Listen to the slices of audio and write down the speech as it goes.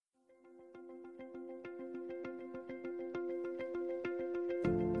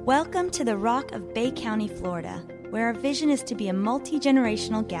Welcome to the Rock of Bay County, Florida, where our vision is to be a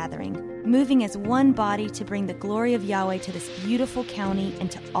multi-generational gathering, moving as one body to bring the glory of Yahweh to this beautiful county and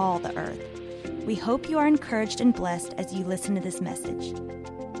to all the earth. We hope you are encouraged and blessed as you listen to this message.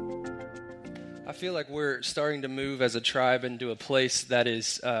 I feel like we're starting to move as a tribe into a place that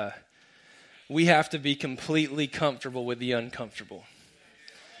is, we have to be completely comfortable with the uncomfortable.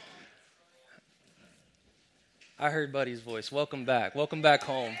 I heard Buddy's voice. Welcome back. Welcome back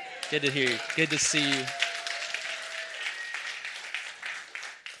home. Good to hear you. Good to see you.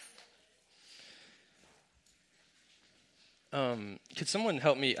 Could someone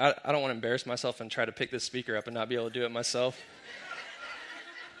help me? I don't want to embarrass myself and try to pick this speaker up and not be able to do it myself.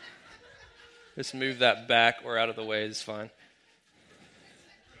 Just move that back or out of the way is fine.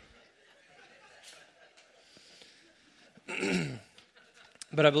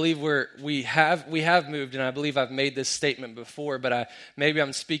 But I believe we have moved, and I believe I've made this statement before, but maybe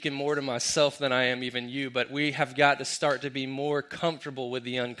I'm speaking more to myself than I am even you, but we have got to start to be more comfortable with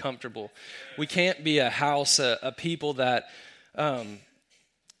the uncomfortable. We can't be a house, a people that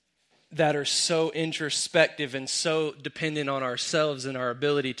are so introspective and so dependent on ourselves and our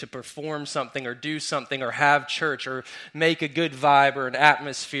ability to perform something or do something or have church or make a good vibe or an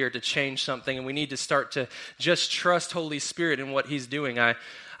atmosphere to change something. And we need to start to just trust Holy Spirit in what He's doing. I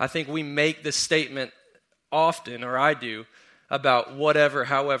think we make this statement often, or I do, about whatever,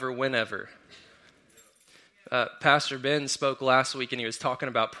 however, whenever. Pastor Ben spoke last week and he was talking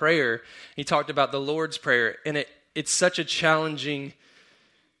about prayer. He talked about the Lord's Prayer, and it's such a challenging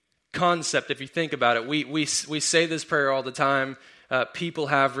concept if you think about it. We say this prayer all the time.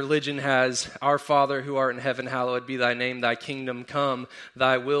 Religion has, Our Father who art in heaven, hallowed be thy name, thy kingdom come,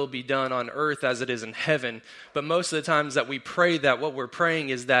 thy will be done on earth as it is in heaven. But most of the times that we pray that, what we're praying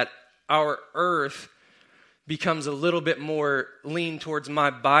is that our earth becomes a little bit more lean towards my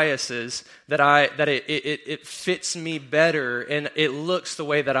biases, that it fits me better, and it looks the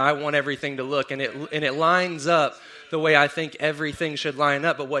way that I want everything to look, and it lines up the way I think everything should line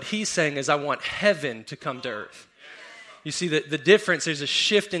up. But what he's saying is I want heaven to come to earth. You see the difference, there's a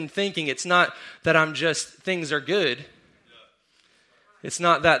shift in thinking. It's not that things are good. It's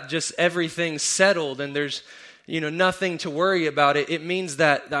not that just everything's settled and there's nothing to worry about. It means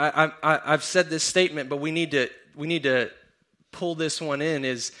that I've said this statement, but we need to pull this one in,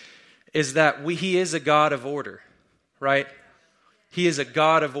 is that He is a God of order, right? He is a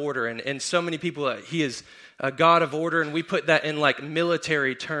God of order, and so many people, He is a God of order, and we put that in like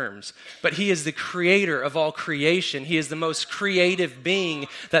military terms. But He is the creator of all creation. He is the most creative being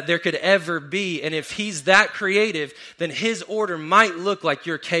that there could ever be. And if He's that creative, then His order might look like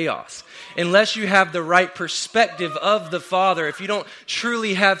your chaos. Unless you have the right perspective of the Father, if you don't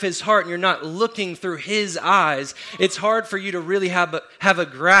truly have His heart and you're not looking through His eyes, it's hard for you to really have a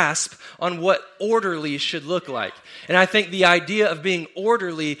grasp on what orderly should look like. And I think the idea of being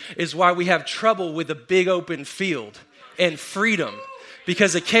orderly is why we have trouble with a big open field and freedom,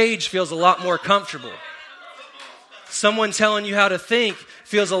 because a cage feels a lot more comfortable. Someone telling you how to think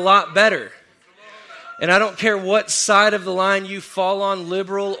feels a lot better. And I don't care what side of the line you fall on,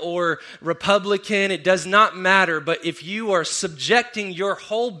 liberal or Republican, it does not matter. But if you are subjecting your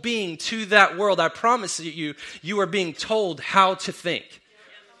whole being to that world, I promise you, you are being told how to think.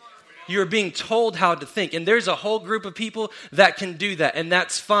 You're being told how to think. And there's a whole group of people that can do that, and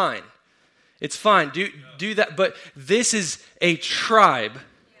that's fine. It's fine. Do that. But this is a tribe,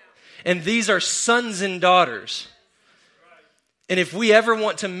 and these are sons and daughters. And if we ever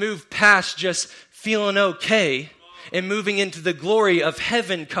want to move past just feeling okay and moving into the glory of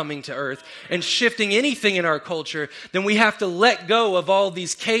heaven coming to earth and shifting anything in our culture, then we have to let go of all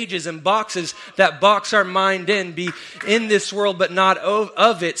these cages and boxes that box our mind in, be in this world but not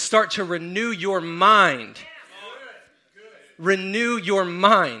of it. Start to renew your mind. Renew your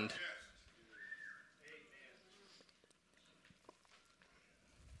mind.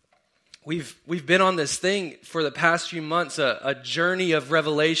 We've been on this thing for the past few months, a journey of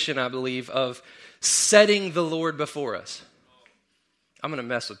revelation, I believe, of setting the Lord before us. I'm going to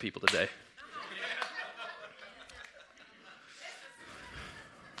mess with people today.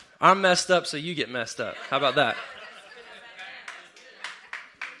 I'm messed up, so you get messed up. How about that?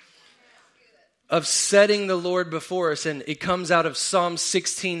 Of setting the Lord before us, and it comes out of Psalm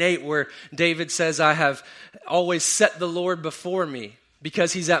 16:8, where David says, I have always set the Lord before me.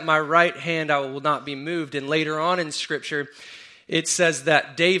 Because He's at my right hand, I will not be moved. And later on in Scripture, it says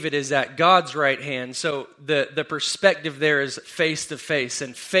that David is at God's right hand. So the perspective there is face to face.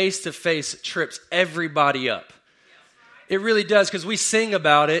 And face to face trips everybody up. It really does, because we sing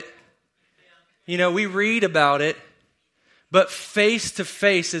about it. We read about it. But face to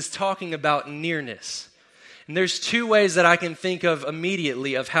face is talking about nearness. And there's two ways that I can think of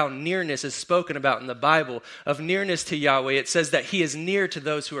immediately of how nearness is spoken about in the Bible. Of nearness to Yahweh, it says that he is near to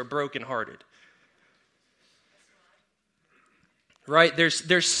those who are brokenhearted. Right?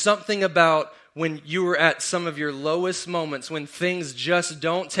 There's something about when you are at some of your lowest moments, when things just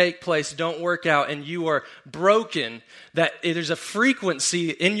don't take place, don't work out, and you are broken, that there's a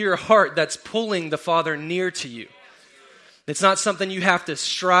frequency in your heart that's pulling the Father near to you. It's not something you have to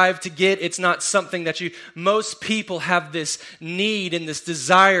strive to get. It's not something that most people have this need and this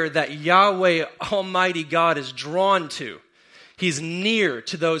desire that Yahweh, Almighty God, is drawn to. He's near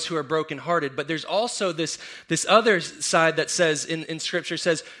to those who are brokenhearted. But there's also this other side that says, in Scripture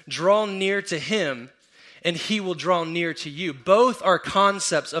says, draw near to him and he will draw near to you. Both are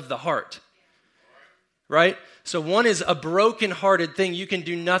concepts of the heart. Right? So one is a brokenhearted thing. You can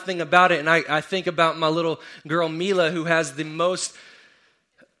do nothing about it. And I think about my little girl Mila, who has the most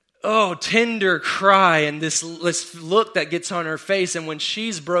tender cry and this look that gets on her face. And when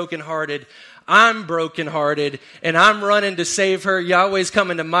she's brokenhearted, I'm brokenhearted, and I'm running to save her. Yahweh's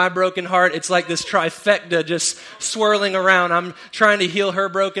coming to my broken heart. It's like this trifecta just swirling around. I'm trying to heal her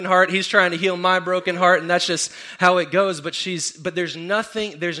broken heart. He's trying to heal my broken heart, and that's just how it goes. But there's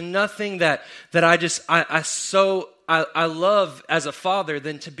nothing that I love as a father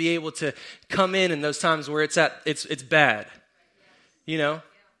than to be able to come in those times where it's bad, you know.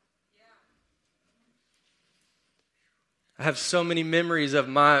 I have so many memories of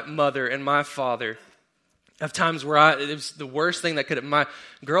my mother and my father, of times where it was the worst thing my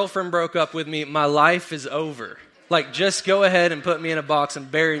girlfriend broke up with me, my life is over. Like, just go ahead and put me in a box and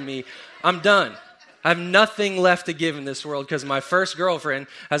bury me. I'm done. I have nothing left to give in this world because my first girlfriend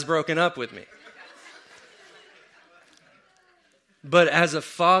has broken up with me. But as a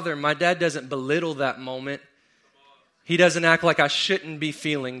father, my dad doesn't belittle that moment. He doesn't act like I shouldn't be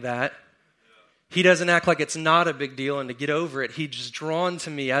feeling that. He doesn't act like it's not a big deal and to get over it. He's just drawn to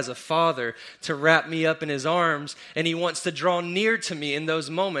me as a father to wrap me up in his arms, and he wants to draw near to me in those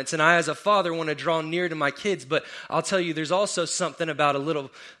moments. And I, as a father, want to draw near to my kids. But I'll tell you, there's also something about a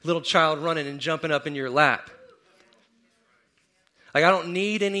little child running and jumping up in your lap. Like, I don't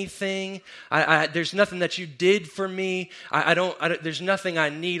need anything. There's nothing that you did for me. There's nothing I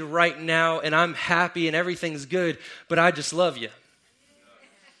need right now, and I'm happy and everything's good, but I just love you.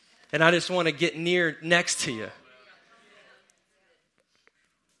 And I just want to get next to you.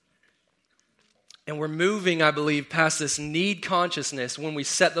 And we're moving, I believe, past this need consciousness when we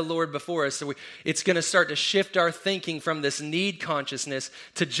set the Lord before us. So it's going to start to shift our thinking from this need consciousness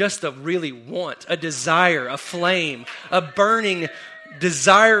to just a really want, a desire, a flame, a burning,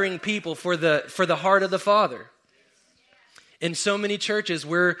 desiring people for the heart of the Father. In so many churches,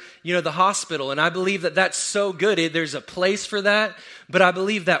 we're, the hospital, and I believe that that's so good. There's a place for that, but I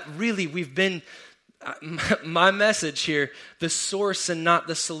believe that really we've been, my message here, the source and not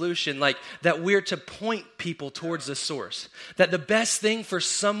the solution, like that we're to point people towards the source. That the best thing for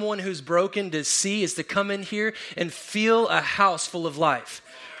someone who's broken to see is to come in here and feel a house full of life.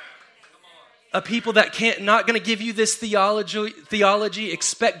 A people that not going to give you this theology,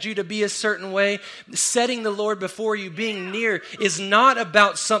 expect you to be a certain way. Setting the Lord before you, being near, is not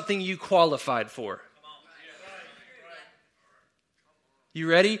about something you qualified for. You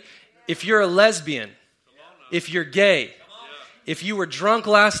ready? If you're a lesbian, if you're gay, if you were drunk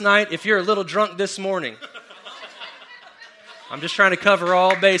last night, if you're a little drunk this morning. I'm just trying to cover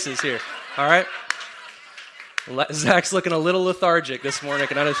all bases here, all right? Zach's looking a little lethargic this morning,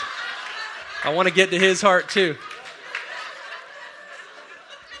 and I want to get to his heart too.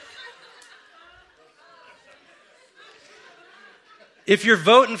 If you're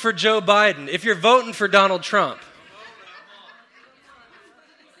voting for Joe Biden, if you're voting for Donald Trump,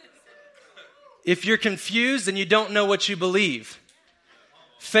 if you're confused and you don't know what you believe,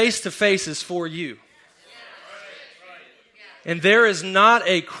 face to face is for you. And there is not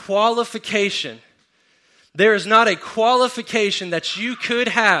a qualification. There is not a qualification that you could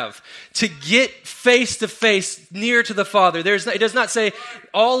have to get face to face near to the Father. It does not say,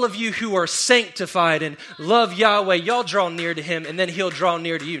 all of you who are sanctified and love Yahweh, y'all draw near to him and then he'll draw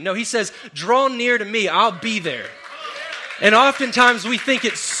near to you. No, he says, draw near to me, I'll be there. And oftentimes we think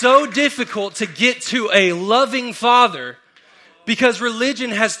it's so difficult to get to a loving Father because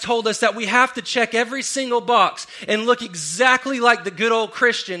religion has told us that we have to check every single box and look exactly like the good old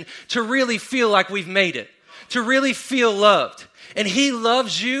Christian to really feel like we've made it. To really feel loved. And he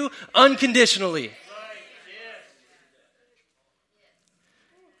loves you unconditionally.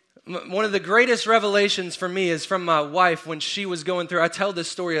 One of the greatest revelations for me is from my wife when she was going through, I tell this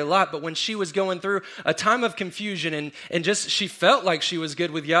story a lot, but when she was going through a time of confusion and just she felt like she was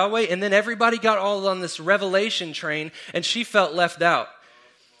good with Yahweh, and then everybody got all on this revelation train and she felt left out.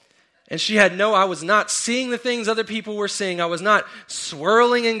 And she had I was not seeing the things other people were seeing. I was not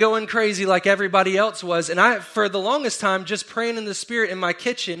swirling and going crazy like everybody else was. And I, for the longest time, just praying in the Spirit in my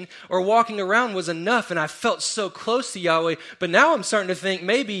kitchen or walking around was enough. And I felt so close to Yahweh. But now I'm starting to think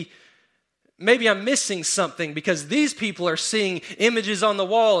maybe I'm missing something, because these people are seeing images on the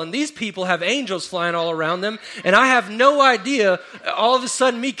wall and these people have angels flying all around them. And I have no idea, all of a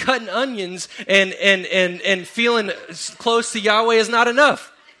sudden me cutting onions and feeling close to Yahweh is not enough.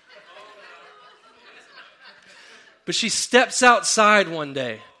 But she steps outside one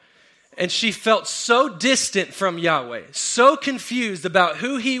day, and she felt so distant from Yahweh, so confused about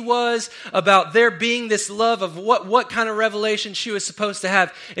who he was, about there being this love of what kind of revelation she was supposed to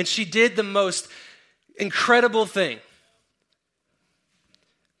have. And she did the most incredible thing.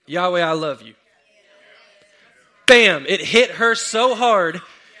 Yahweh, I love you. Bam! It hit her so hard,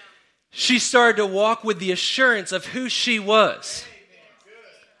 she started to walk with the assurance of who she was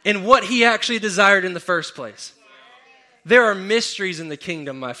and what he actually desired in the first place. There are mysteries in the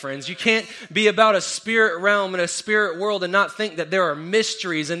kingdom, my friends. You can't be about a spirit realm and a spirit world and not think that there are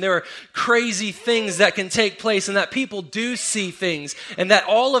mysteries and there are crazy things that can take place and that people do see things and that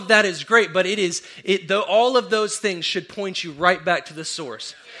all of that is great, but all of those things should point you right back to the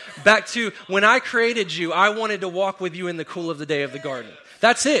source. Back to when I created you, I wanted to walk with you in the cool of the day of the garden.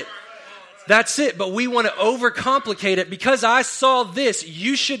 That's it. That's it. But we want to overcomplicate it. Because I saw this,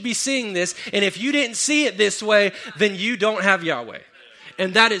 you should be seeing this. And if you didn't see it this way, then you don't have Yahweh.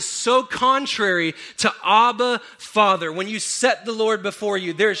 And that is so contrary to Abba, Father. When you set the Lord before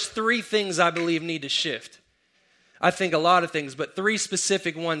you, there's 3 things I believe need to shift. I think a lot of things, but 3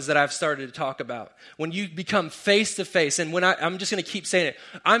 specific ones that I've started to talk about. When you become face to face, and when I'm just going to keep saying it.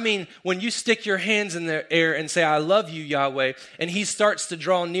 I mean, when you stick your hands in the air and say, I love you, Yahweh, and he starts to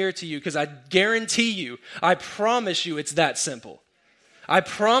draw near to you, because I guarantee you, I promise you it's that simple. I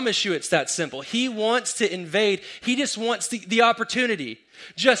promise you it's that simple. He wants to invade. He just wants the opportunity.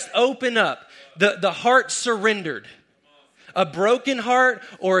 Just open up. The heart surrendered. A broken heart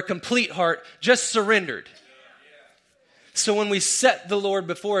or a complete heart, just surrendered. So when we set the Lord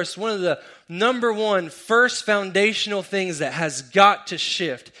before us, one of the number one first foundational things that has got to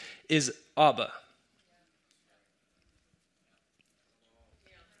shift is Abba.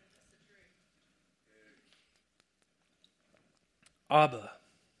 Abba.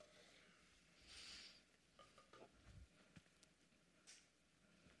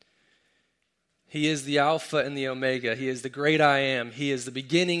 He is the Alpha and the Omega. He is the great I am. He is the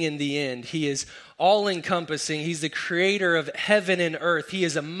beginning and the end. He is all-encompassing. He's the creator of heaven and earth. He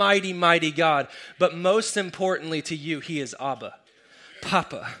is a mighty, mighty God. But most importantly to you, he is Abba.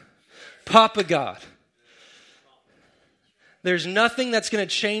 Papa. Papa God. There's nothing that's going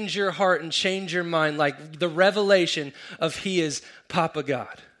to change your heart and change your mind like the revelation of he is Papa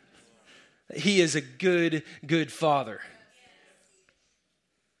God. He is a good, good Father.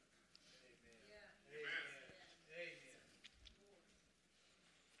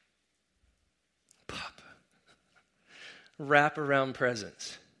 Wraparound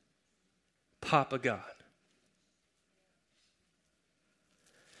presence. Papa God.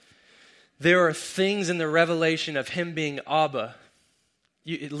 There are things in the revelation of him being Abba.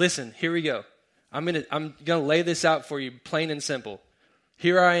 Listen, here we go. I'm gonna lay this out for you, plain and simple.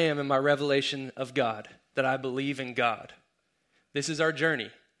 Here I am in my revelation of God, that I believe in God. This is our journey.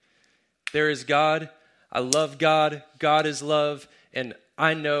 There is God. I love God. God is love. And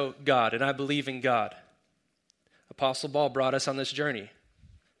I know God, and I believe in God. Apostle Paul brought us on this journey.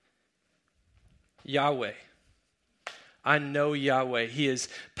 Yahweh. I know Yahweh. He is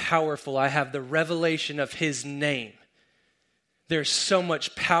powerful. I have the revelation of his name. There's so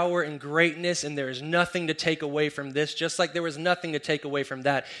much power and greatness, and there is nothing to take away from this, just like there was nothing to take away from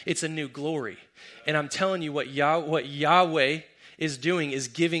that. It's a new glory. And I'm telling you what Yahweh is doing is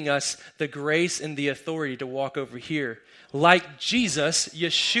giving us the grace and the authority to walk over here like Jesus,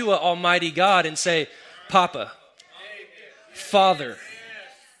 Yeshua, Almighty God, and say, Papa, Father.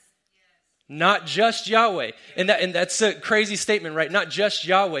 Not just Yahweh. And that's a crazy statement, right? Not just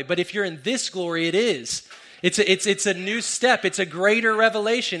Yahweh. But if you're in this glory, it is. It's a new step. It's a greater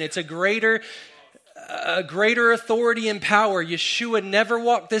revelation. It's a greater authority and power. Yeshua never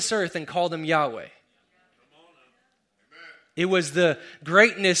walked this earth and called him Yahweh. It was the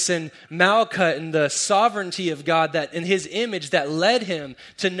greatness and Malkut and the sovereignty of God that in his image that led him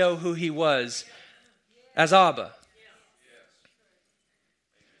to know who he was as Abba.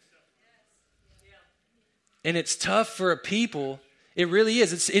 And it's tough for a people. It really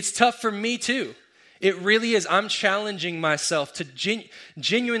is. It's tough for me too. It really is. I'm challenging myself to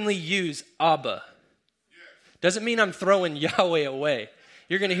genuinely use Abba. Doesn't mean I'm throwing Yahweh away.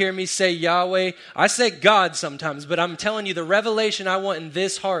 You're going to hear me say Yahweh. I say God sometimes, but I'm telling you the revelation I want in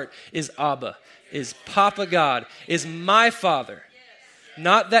this heart is Abba, is Papa God, is my Father.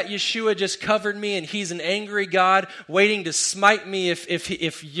 Not that Yeshua just covered me and he's an angry God waiting to smite me if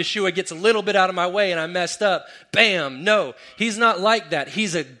Yeshua gets a little bit out of my way and I messed up. Bam. No, he's not like that.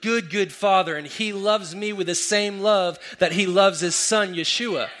 He's a good Father, and he loves me with the same love that he loves his son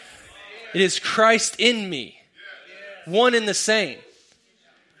Yeshua. It is Christ in me. One and the same.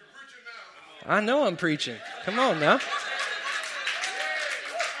 I know I'm preaching. Come on now.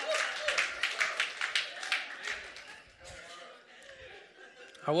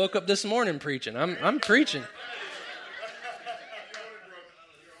 I woke up this morning preaching. I'm preaching.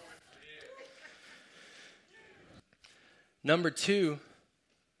 Number 2. You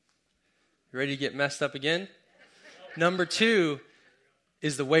ready to get messed up again? Number 2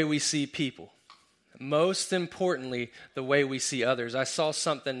 is the way we see people. Most importantly, the way we see others. I saw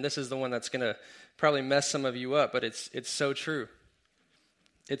something, this is the one that's going to probably mess some of you up, but it's so true.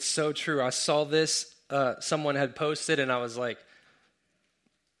 It's so true. I saw this, someone had posted, and I was like,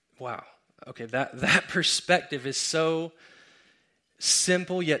 wow, okay, that perspective is so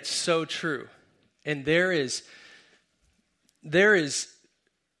simple yet so true. And there is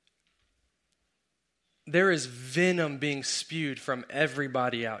venom being spewed from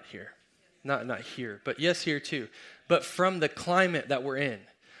everybody out here. Not here, but yes, here too. But from the climate that we're in.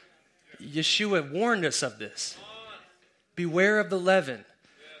 Yeshua warned us of this. Beware of the leaven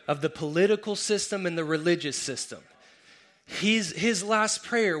of the political system and the religious system. His last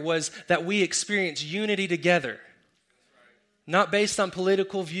prayer was that we experience unity together. Not based on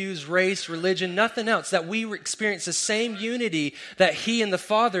political views, race, religion, nothing else. That we experience the same unity that he and the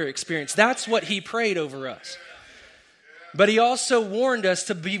Father experienced. That's what he prayed over us. But he also warned us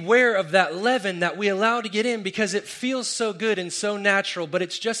to beware of that leaven that we allow to get in because it feels so good and so natural, but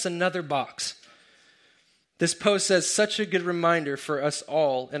it's just another box. This post says, such a good reminder for us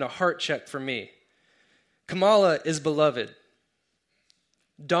all and a heart check for me. Kamala is beloved.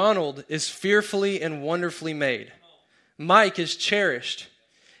 Donald is fearfully and wonderfully made. Mike is cherished.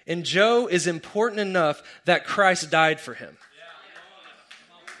 And Joe is important enough that Christ died for him.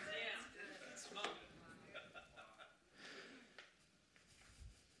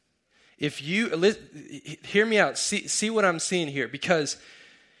 If you, hear me out, see what I'm seeing here, because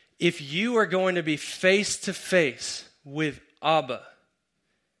if you are going to be face to face with Abba,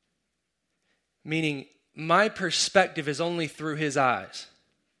 meaning my perspective is only through his eyes.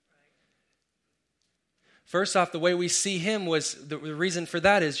 First off, the way we see him was, the reason for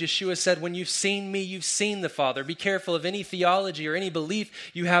that is Yeshua said, when you've seen me, you've seen the Father. Be careful of any theology or any belief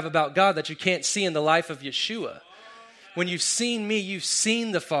you have about God that you can't see in the life of Yeshua. When you've seen me, you've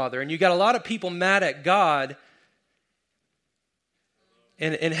seen the Father. And you got a lot of people mad at God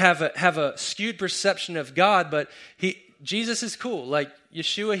and have a skewed perception of God, but Jesus is cool. Like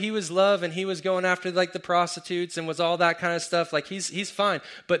Yeshua, he was love and he was going after like the prostitutes and was all that kind of stuff. Like he's fine.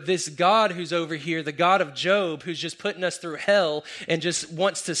 But this God who's over here, the God of Job, who's just putting us through hell and just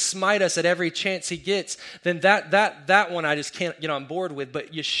wants to smite us at every chance he gets, then that one I just can't get on board with.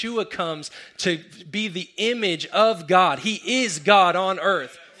 But Yeshua comes to be the image of God. He is God on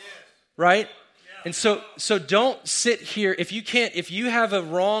earth, right? And so don't sit here, if you have a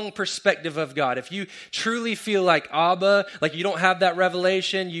wrong perspective of God, if you truly feel like Abba, like you don't have that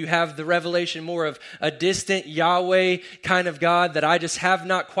revelation, you have the revelation more of a distant Yahweh kind of God that I just have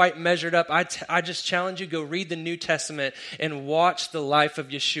not quite measured up, I just challenge you, go read the New Testament and watch the life of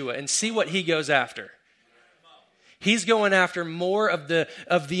Yeshua and see what he goes after. He's going after more of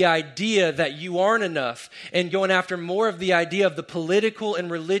the idea that you aren't enough, and going after more of the idea of the political and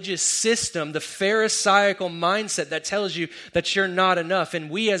religious system, the Pharisaical mindset that tells you that you're not enough.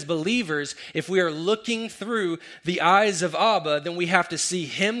 And we as believers, if we are looking through the eyes of Abba, then we have to see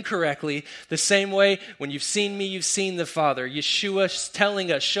him correctly. The same way, when you've seen me, you've seen the Father. Yeshua's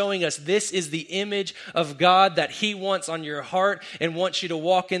telling us, showing us this is the image of God that he wants on your heart and wants you to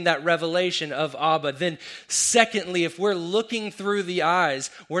walk in that revelation of Abba. Then secondly, if we're looking through the eyes,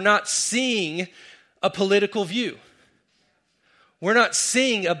 we're not seeing a political view. We're not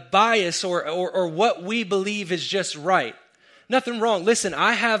seeing a bias or what we believe is just right. Nothing wrong. Listen,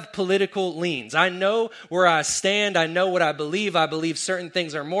 I have political leans. I know where I stand. I know what I believe. I believe certain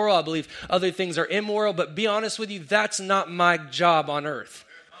things are moral. I believe other things are immoral. But be honest with you, that's not my job on earth.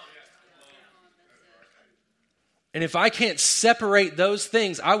 And if I can't separate those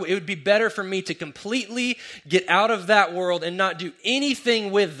things, it would be better for me to completely get out of that world and not do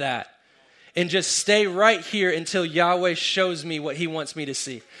anything with that and just stay right here until Yahweh shows me what he wants me to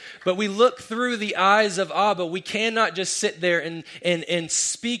see. But we look through the eyes of Abba. We cannot just sit there and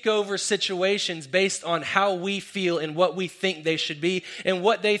speak over situations based on how we feel and what we think they should be and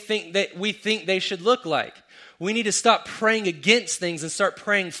what they think that we think they should look like. We need to stop praying against things and start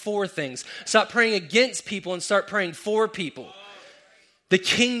praying for things. Stop praying against people and start praying for people. The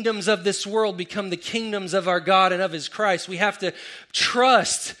kingdoms of this world become the kingdoms of our God and of his Christ. We have to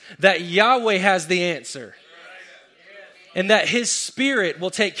trust that Yahweh has the answer and that his Spirit will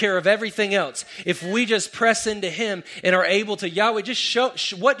take care of everything else. If we just press into him and are able to, Yahweh, just show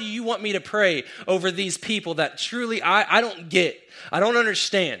what do you want me to pray over these people that truly I don't get, I don't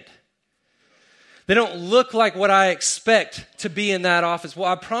understand. They don't look like what I expect to be in that office.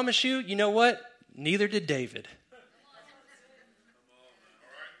 Well, I promise you, you know what? Neither did David.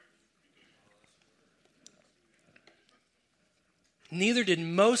 Neither did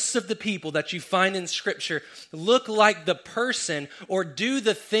most of the people that you find in Scripture look like the person or do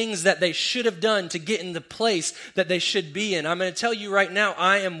the things that they should have done to get in the place that they should be in. I'm going to tell you right now,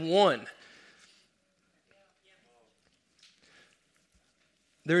 I am one.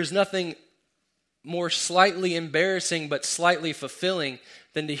 There is nothing more slightly embarrassing but slightly fulfilling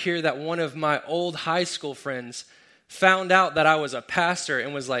than to hear that one of my old high school friends found out that I was a pastor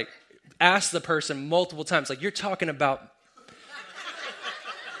and was like, asked the person multiple times, like, you're talking about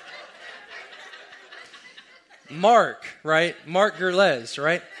Mark, right? Mark Gerlecz,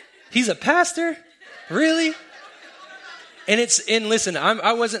 right? He's a pastor? Really? And listen,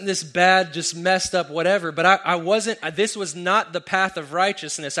 I wasn't this bad, just messed up, whatever, but I wasn't, this was not the path of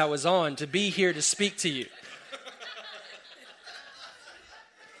righteousness I was on to be here to speak to you.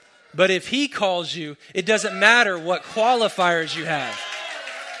 But if he calls you, it doesn't matter what qualifiers you have.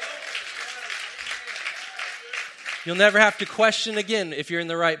 You'll never have to question again if you're in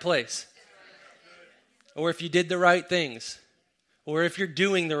the right place. Or if you did the right things. Or if you're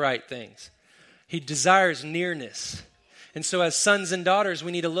doing the right things. He desires nearness. And so as sons and daughters,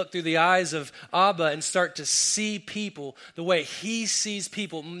 we need to look through the eyes of Abba and start to see people the way he sees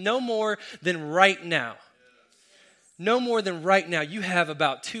people. No more than right now. No more than right now. You have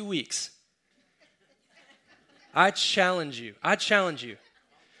about 2 weeks. I challenge you.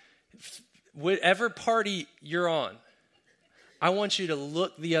 Whatever party you're on, I want you to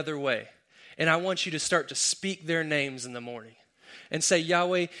look the other way. And I want you to start to speak their names in the morning. And say,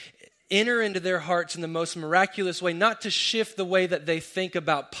 Yahweh, enter into their hearts in the most miraculous way, not to shift the way that they think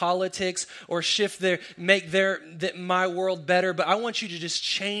about politics or make my world better, but I want you to just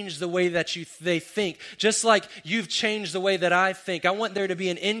change the way that they think, just like you've changed the way that I think. I want there to be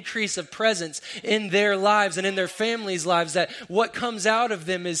an increase of presence in their lives and in their families' lives, that what comes out of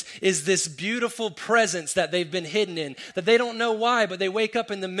them is this beautiful presence that they've been hidden in, that they don't know why, but they wake up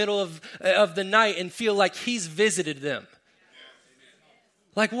in the middle of the night and feel like he's visited them.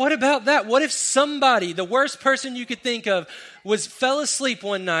 Like, what about that? What if somebody, the worst person you could think of, fell asleep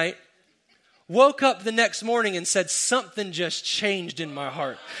one night, woke up the next morning and said, something just changed in my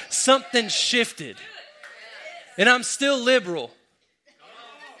heart. Something shifted. And I'm still liberal.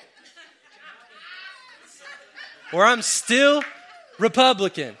 Or I'm still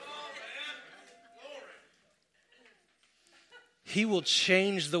Republican. He will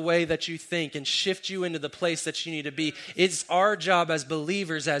change the way that you think and shift you into the place that you need to be. It's our job as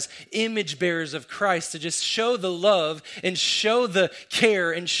believers, as image bearers of Christ, to just show the love and show the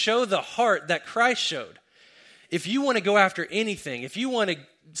care and show the heart that Christ showed. If you want to go after anything, if you want to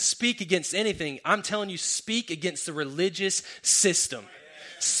speak against anything, I'm telling you, speak against the religious system.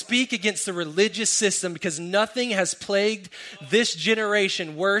 Speak against the religious system, because nothing has plagued this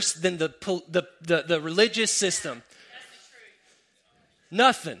generation worse than the religious system.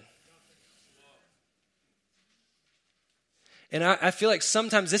 Nothing. And I feel like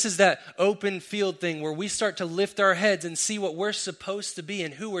sometimes this is that open field thing where we start to lift our heads and see what we're supposed to be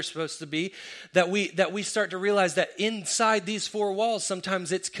and who we're supposed to be, that we start to realize that inside these four walls,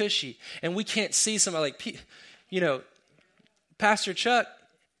 sometimes it's cushy. And we can't see somebody like, Pastor Chuck,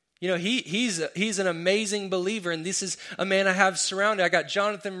 he's an amazing believer, and this is a man I have surrounded. I got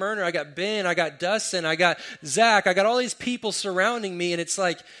Jonathan Murner, I got Ben, I got Dustin, I got Zach, I got all these people surrounding me, and it's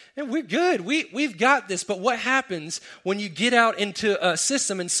like, man, we're good. We've got this. But what happens when you get out into a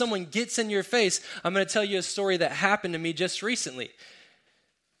system and someone gets in your face? I'm going to tell you a story that happened to me just recently.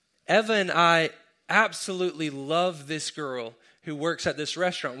 Eva and I absolutely love this girl who works at this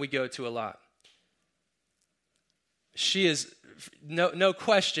restaurant we go to a lot. She is, no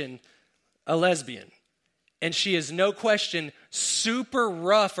question, a lesbian. And she is, no question, super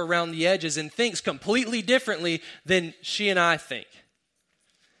rough around the edges and thinks completely differently than she and I think.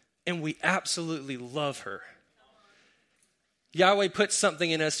 And we absolutely love her. Yahweh put something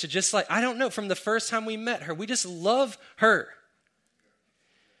in us to just like, I don't know, from the first time we met her, we just love her.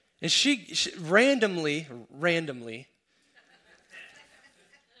 And she randomly,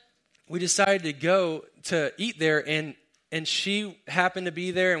 we decided to go to eat there, and she happened to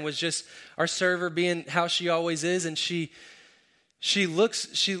be there and was just our server, being how she always is. And she looks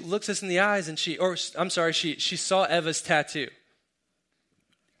us in the eyes, and she saw Eva's tattoo.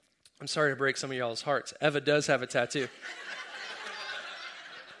 I'm sorry to break some of y'all's hearts. Eva does have a tattoo.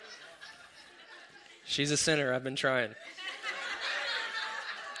 She's a sinner. I've been trying.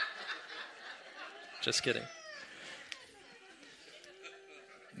 Just kidding.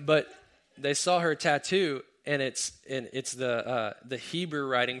 But they saw her tattoo, and it's the Hebrew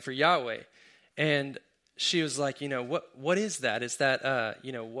writing for Yahweh. And she was like, what is that? Is that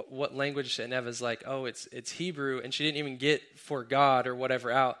what language? And Eva's like, oh, it's Hebrew. And she didn't even get for God or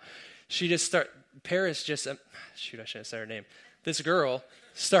whatever out. She just Paris just I shouldn't have said her name. This girl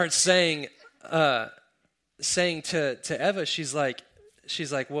starts saying to Eva, she's like,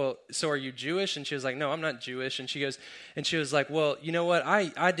 well, so are you Jewish? And she was like, no, I'm not Jewish. And she was like, well, you know what?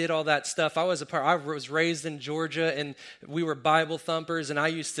 I did all that stuff. I was raised in Georgia, and we were Bible thumpers, and I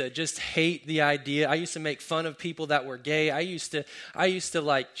used to just hate the idea. I used to make fun of people that were gay. I used to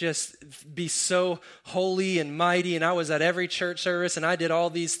like just be so holy and mighty, and I was at every church service, and I did all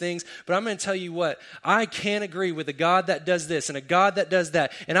these things. But I'm going to tell you what, I can't agree with a God that does this and a God that does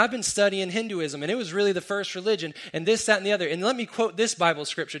that. And I've been studying Hinduism, and it was really the first religion, and this, that, and the other. And let me quote this Bible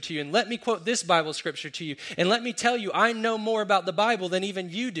scripture to you, and let me quote this Bible scripture to you, and let me tell you, I know more about the Bible than even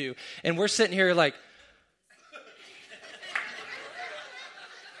you do. And we're sitting here like,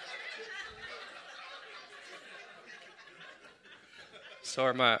 so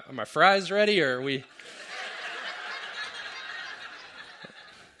are my fries ready, or are we?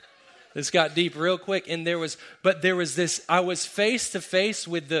 This got deep real quick, and there was this, I was face to face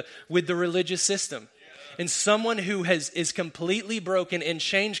with the religious system. And someone who is completely broken and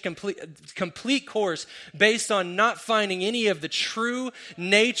changed complete course based on not finding any of the true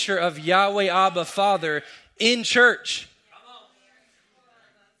nature of Yahweh Abba Father in church.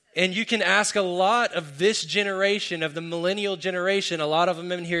 And you can ask a lot of this generation, of the millennial generation, a lot of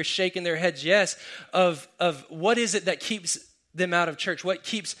them in here shaking their heads, yes, of what is it that keeps them out of church? What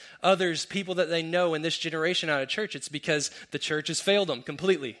keeps others, people that they know in this generation, out of church? It's because the church has failed them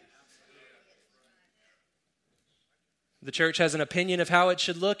completely. The church has an opinion of how it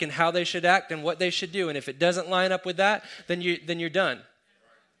should look and how they should act and what they should do. And if it doesn't line up with that, then you're done.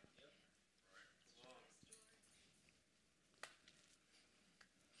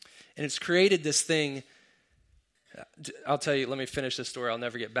 And it's created this thing. I'll tell you, let me finish this story. I'll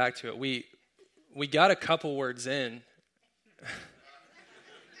never get back to it. We got a couple words in.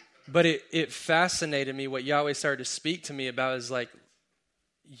 But it fascinated me. What Yahweh started to speak to me about is like,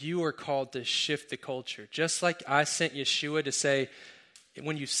 you are called to shift the culture. Just like I sent Yeshua to say,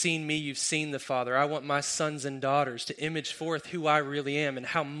 when you've seen me, you've seen the Father. I want my sons and daughters to image forth who I really am and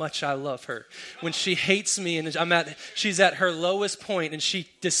how much I love her. When she hates me and she's at her lowest point and she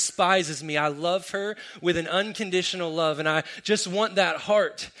despises me, I love her with an unconditional love, and I just want that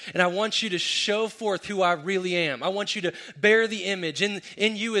heart. And I want you to show forth who I really am. I want you to bear the image. In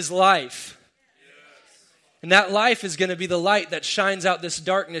you is life. And that life is going to be the light that shines out this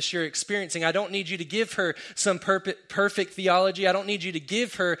darkness you're experiencing. I don't need you to give her some perfect theology. I don't need you to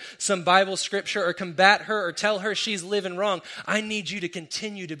give her some Bible scripture or combat her or tell her she's living wrong. I need you to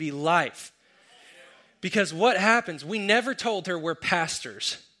continue to be life. Because what happens? We never told her we're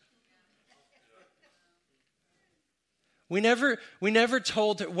pastors. We never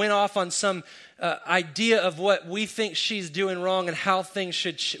went off on some idea of what we think she's doing wrong and how things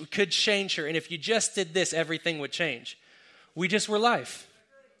could change her. And if you just did this, everything would change. We just were life.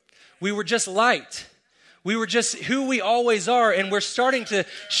 We were just light. We were just who we always are. And we're starting to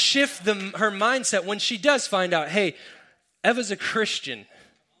shift her mindset when she does find out, hey, Eva's a Christian.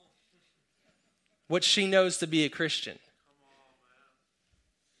 What she knows to be a Christian.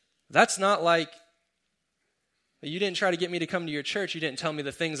 That's not like, you didn't try to get me to come to your church. You didn't tell me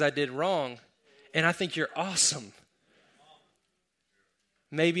the things I did wrong. And I think you're awesome.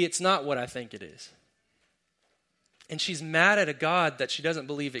 Maybe it's not what I think it is. And she's mad at a God that she doesn't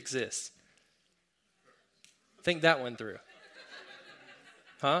believe exists. Think that one through.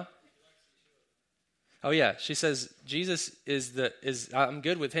 Huh? Oh yeah, she says Jesus is I'm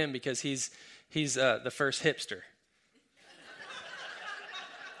good with him because he's the first hipster.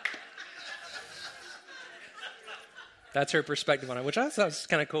 That's her perspective on it, which I thought was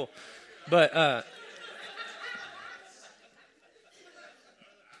kind of cool. But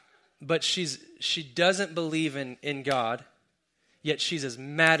she doesn't believe in God, yet she's as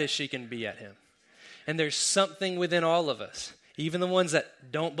mad as she can be at him. And there's something within all of us, even the ones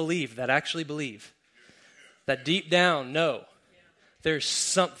that don't believe, that actually believe, that deep down know there's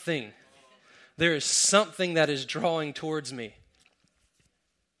something. There is something that is drawing towards me.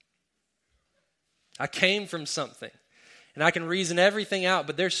 I came from something. And I can reason everything out,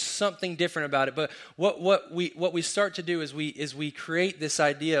 but there's something different about it. But what we start to do is we create this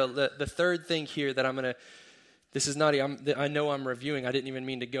idea. The third thing here that I'm going to, this is not, I know I'm reviewing. I didn't even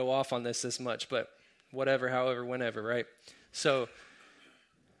mean to go off on this much, but whatever, however, whenever, right? So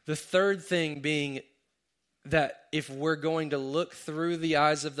the third thing being that if we're going to look through the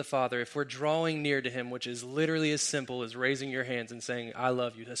eyes of the Father, if we're drawing near to him, which is literally as simple as raising your hands and saying, I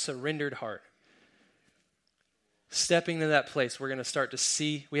love you, a surrendered heart. Stepping to that place, we're going to start to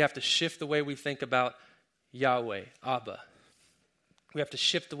see, we have to shift the way we think about Yahweh, Abba. We have to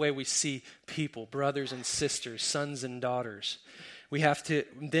shift the way we see people, brothers and sisters, sons and daughters. We have to,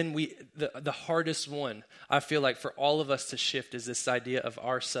 the hardest one, I feel like for all of us to shift is this idea of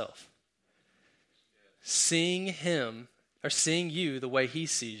ourself. Seeing him, or seeing you the way he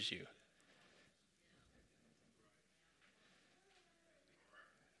sees you.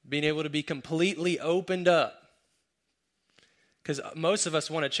 Being able to be completely opened up. Because most of us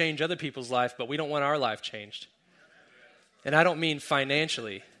want to change other people's life, but we don't want our life changed. And I don't mean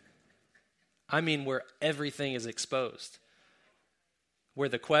financially. I mean where everything is exposed. Where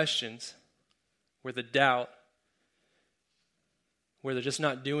the questions, where the doubt, where they're just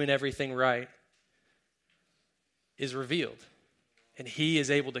not doing everything right is revealed. And he is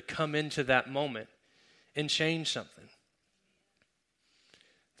able to come into that moment and change something.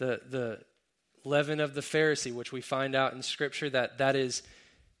 The leaven of the Pharisee, which we find out in Scripture that is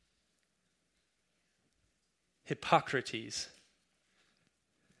Hippocrates.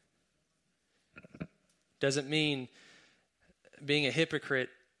 Doesn't mean being a hypocrite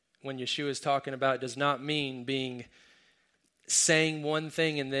when Yeshua is talking about it does not mean saying one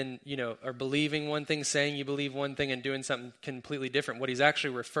thing and then, or believing one thing, saying you believe one thing and doing something completely different. What he's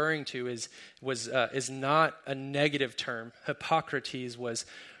actually referring to is not a negative term. Hippocrates was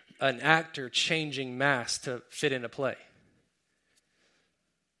an actor changing masks to fit in a play.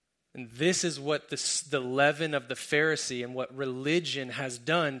 And this is what the leaven of the Pharisee and what religion has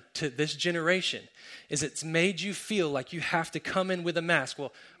done to this generation, is it's made you feel like you have to come in with a mask.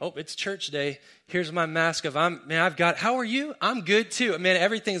 Well, it's church day. Here's my mask of how are you? I'm good too. Man,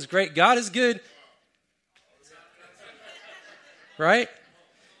 everything's great. God is good. Right?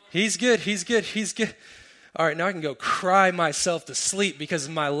 He's good. All right, now I can go cry myself to sleep because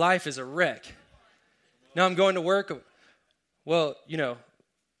my life is a wreck. Now I'm going to work. Well,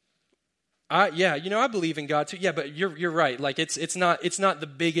 I believe in God too. Yeah, but you're right. Like it's not the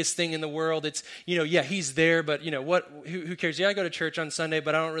biggest thing in the world. It's he's there, but who cares? Yeah, I go to church on Sunday,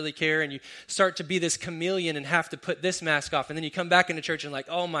 but I don't really care. And you start to be this chameleon and have to put this mask off, and then you come back into church and like,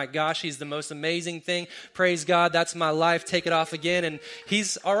 oh my gosh, he's the most amazing thing. Praise God, that's my life. Take it off again, and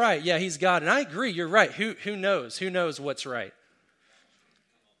he's all right. Yeah, he's God, and I agree. You're right. Who knows? Who knows what's right?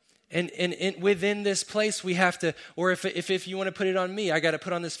 And within this place, we have to, or if you want to put it on me, I got to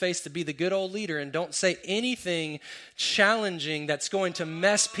put on this face to be the good old leader and don't say anything challenging that's going to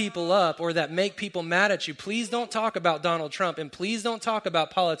mess people up or that make people mad at you. Please don't talk about Donald Trump, and please don't talk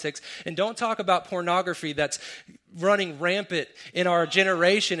about politics, and don't talk about pornography that's running rampant in our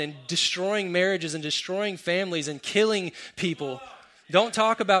generation and destroying marriages and destroying families and killing people. Don't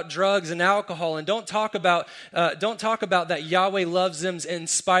talk about drugs and alcohol, and don't talk about that Yahweh loves them in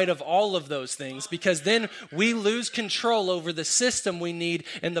spite of all of those things, because then we lose control over the system we need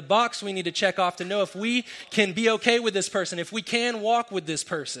and the box we need to check off to know if we can be okay with this person, if we can walk with this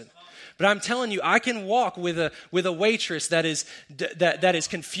person. But I'm telling you, I can walk with a waitress that is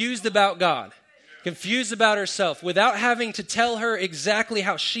confused about God. Confused about herself, without having to tell her exactly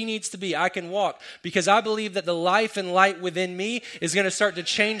how she needs to be. I can walk because I believe that the life and light within me is going to start to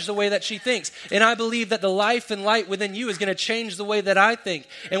change the way that she thinks. And I believe that the life and light within you is going to change the way that I think.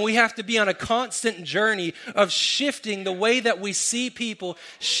 And we have to be on a constant journey of shifting the way that we see people,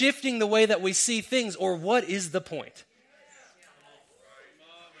 shifting the way that we see things, or what is the point?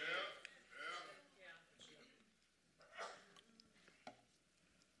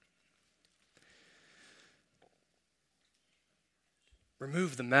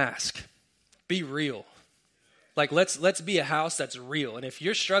 Remove the mask. Be real. Like let's be a house that's real. And if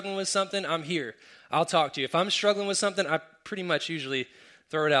you're struggling with something, I'm here. I'll talk to you. If I'm struggling with something, I pretty much usually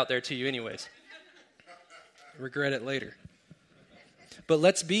throw it out there to you anyways. Regret it later. But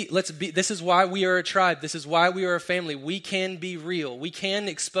let's be, this is why we are a tribe. This is why we are a family. We can be real. We can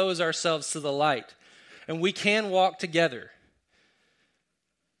expose ourselves to the light. And we can walk together.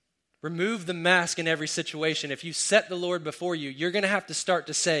 Remove the mask in every situation. If you set the Lord before you, you're going to have to start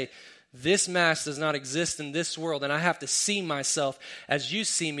to say, this mask does not exist in this world, and I have to see myself as you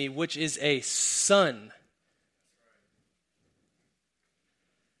see me, which is a son,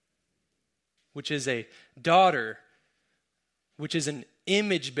 which is a daughter, which is an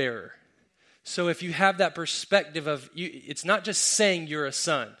image bearer. So if you have that perspective of, it's not just saying you're a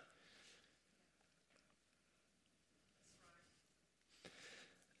son.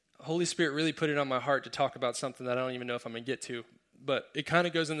 Holy Spirit really put it on my heart to talk about something that I don't even know if I'm going to get to, but it kind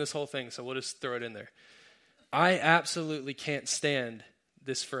of goes in this whole thing, so we'll just throw it in there. I absolutely can't stand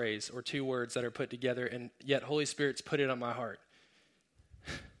this phrase or two words that are put together, and yet Holy Spirit's put it on my heart.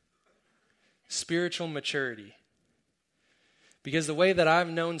 Spiritual maturity. Because the way that I've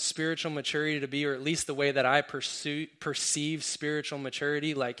known spiritual maturity to be, or at least the way that I perceive spiritual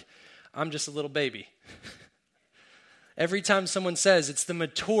maturity, like I'm just a little baby. Every time someone says it's the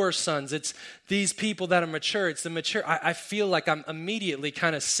mature sons, it's these people that are mature, it's the mature, I feel like I'm immediately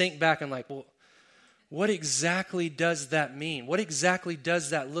kind of sink back and like, well, what exactly does that mean? What exactly does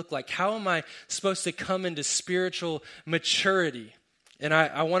that look like? How am I supposed to come into spiritual maturity? And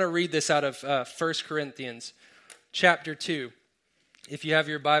I want to read this out of 1 Corinthians chapter 2. If you have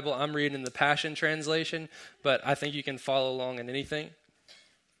your Bible, I'm reading in the Passion Translation, but I think you can follow along in anything.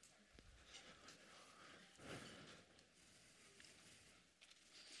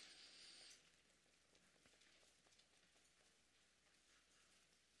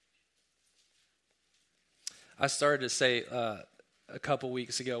 I started to say a couple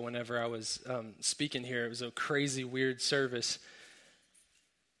weeks ago whenever I was speaking here, it was a crazy, weird service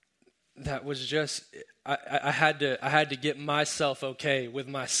that was just, I had to get myself okay with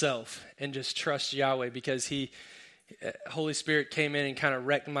myself and just trust Yahweh, because Holy Spirit came in and kind of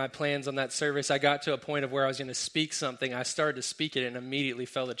wrecked my plans on that service. I got to a point of where I was going to speak something. I started to speak it and immediately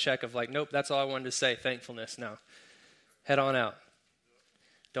felt a check of like, nope, that's all I wanted to say. Thankfulness now. Head on out.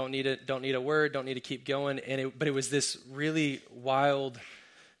 Don't need a word, don't need to keep going. But it was this really wild,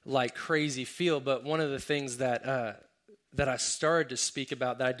 like crazy feel. But one of the things that I started to speak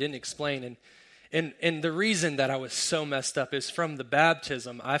about that I didn't explain, and the reason that I was so messed up is from the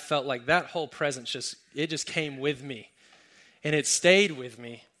baptism. I felt like that whole presence just came with me, and it stayed with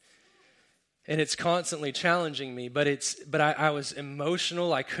me, and it's constantly challenging me. But I was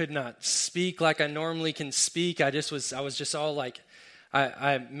emotional. I could not speak like I normally can speak. I was just all like.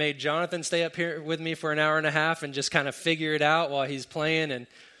 I made Jonathan stay up here with me for an hour and a half and just kind of figure it out while he's playing.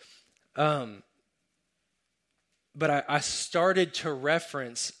 And but I started to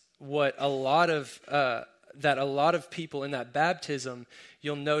reference what a lot of people in that baptism,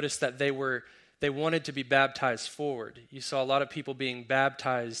 you'll notice that they wanted to be baptized forward. You saw a lot of people being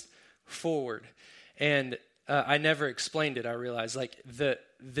baptized forward, and I never explained it. I realized like the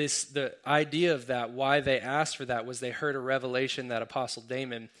idea of that, why they asked for that, was they heard a revelation that Apostle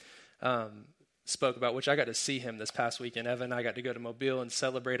Damon spoke about, which I got to see him this past weekend. Evan and I got to go to Mobile and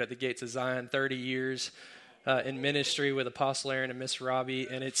celebrate at the Gates of Zion 30 years in ministry with Apostle Aaron and Miss Robbie,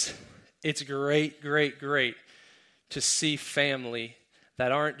 and it's great to see family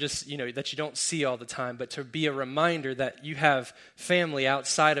that aren't just, that you don't see all the time, but to be a reminder that you have family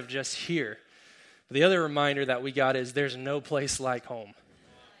outside of just here. The other reminder that we got is there's no place like home.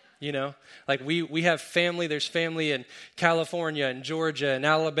 Like we have family. There's family in California and Georgia and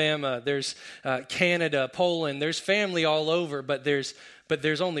Alabama. There's Canada, Poland. There's family all over, but there's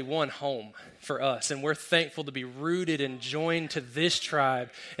only one home for us. And we're thankful to be rooted and joined to this tribe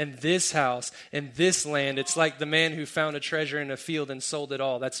and this house and this land. It's like the man who found a treasure in a field and sold it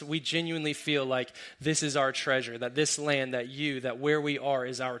all. We genuinely feel like this is our treasure, that this land, that where we are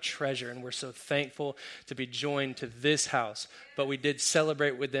is our treasure. And we're so thankful to be joined to this house. But we did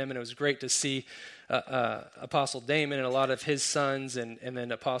celebrate with them, and it was great to see Apostle Damon and a lot of his sons, and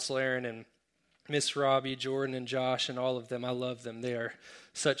then Apostle Aaron and Miss Robbie, Jordan, and Josh, and all of them. I love them. They are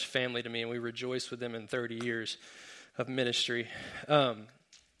such family to me, and we rejoice with them in 30 years of ministry. Where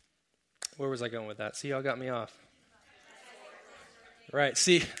was I going with that? See, y'all got me off. Right,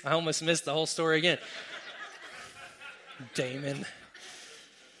 see, I almost missed the whole story again. Damon.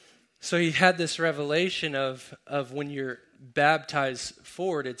 So he had this revelation of when you're baptized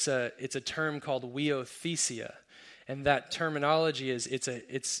forward, it's a term called weothesia. And that terminology was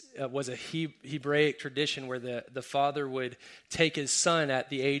a Hebraic tradition where the father would take his son at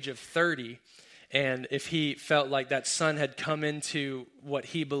the age of 30 And if he felt like that son had come into what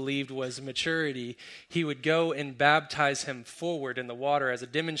he believed was maturity, he would go and baptize him forward in the water as a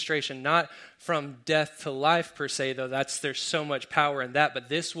demonstration, not from death to life per se, though there's so much power in that, but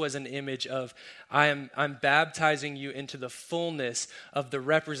this was an image of I'm baptizing you into the fullness of the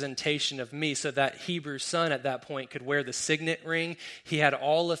representation of me, so that Hebrew son at that point could wear the signet ring. He had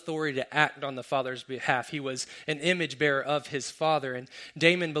all authority to act on the Father's behalf. He was an image bearer of his Father. And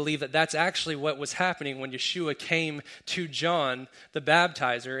Damon believed that that's actually what was happening when Yeshua came to John, the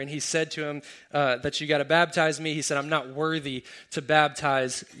baptizer, and he said to him that you got to baptize me. He said, I'm not worthy to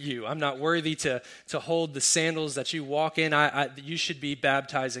baptize you. I'm not worthy to hold the sandals that you walk in. You should be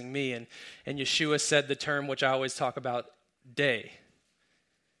baptizing me. And Yeshua said the term, which I always talk about, day.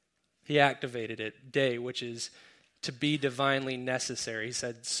 He activated it, day, which is to be divinely necessary. He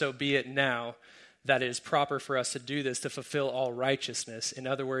said, so be it now that it is proper for us to do this to fulfill all righteousness. In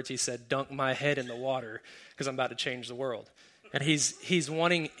other words, he said, dunk my head in the water because I'm about to change the world. And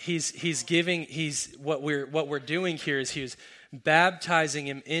what we're doing here is he's baptizing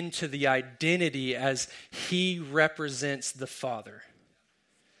him into the identity as he represents the Father.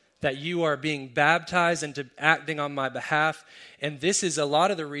 That you are being baptized into acting on my behalf. And this is a lot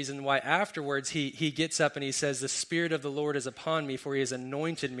of the reason why afterwards he gets up and he says, the Spirit of the Lord is upon me, for he has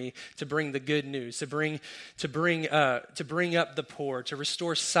anointed me to bring the good news, to bring up the poor, to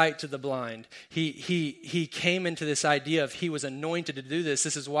restore sight to the blind. He came into this idea of he was anointed to do this.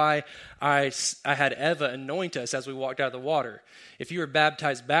 This is why I had Eva anoint us as we walked out of the water. If you were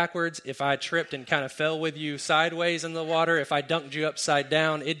baptized backwards, if I tripped and kind of fell with you sideways in the water, if I dunked you upside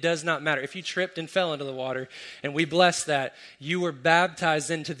down, it does not matter. If you tripped and fell into the water, and we bless that, you were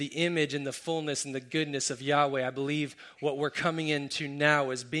baptized into the image and the fullness and the goodness of Yahweh. I believe what we're coming into now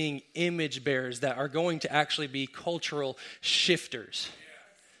is being image bearers that are going to actually be cultural shifters.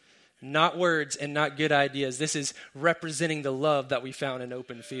 Not words and not good ideas. This is representing the love that we found in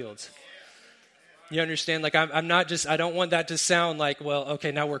open fields. You understand? Like I don't want that to sound like, well,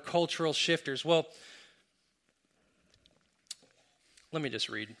 okay, now we're cultural shifters. Well, let me just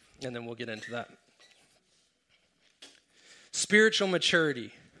read, and then we'll get into that. Spiritual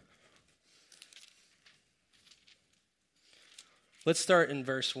maturity. Let's start in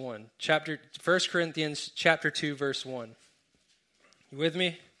verse 1. 1 Corinthians chapter 2, verse 1. You with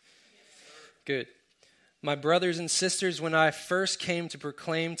me? Good. My brothers and sisters, when I first came to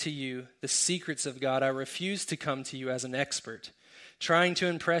proclaim to you the secrets of God, I refused to come to you as an expert, trying to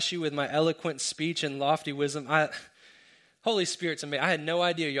impress you with my eloquent speech and lofty wisdom. Holy Spirit's amazing. I had no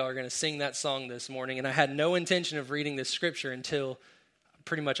idea y'all were going to sing that song this morning, and I had no intention of reading this scripture until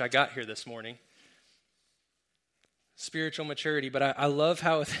pretty much I got here this morning. Spiritual maturity, but I love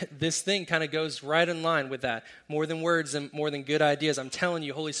how this thing kind of goes right in line with that. More than words and more than good ideas. I'm telling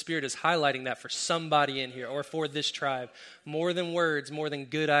you, Holy Spirit is highlighting that for somebody in here or for this tribe. More than words, more than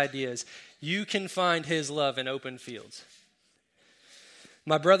good ideas. You can find his love in open fields.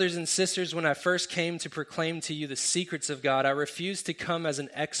 My brothers and sisters, when I first came to proclaim to you the secrets of God, I refused to come as an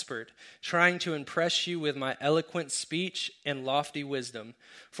expert, trying to impress you with my eloquent speech and lofty wisdom.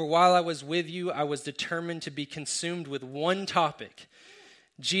 For while I was with you, I was determined to be consumed with one topic,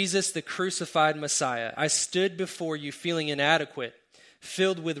 Jesus, the crucified Messiah. I stood before you feeling inadequate,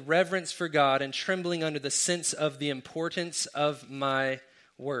 filled with reverence for God and trembling under the sense of the importance of my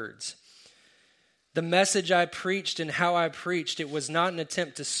words. The message I preached and how I preached, it was not an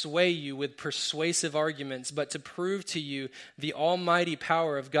attempt to sway you with persuasive arguments, but to prove to you the almighty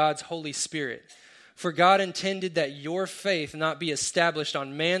power of God's Holy Spirit. For God intended that your faith not be established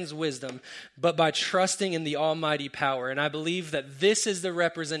on man's wisdom, but by trusting in the almighty power. And I believe that this is the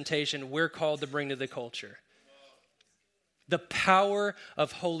representation we're called to bring to the culture. The power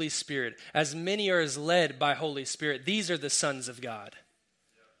of Holy Spirit. As many are as led by Holy Spirit, these are the sons of God.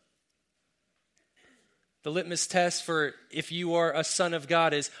 The litmus test for if you are a son of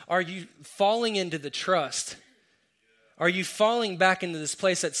God is, are you falling into the trust? Are you falling back into this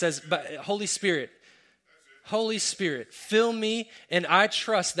place that says, Holy Spirit, fill me, and I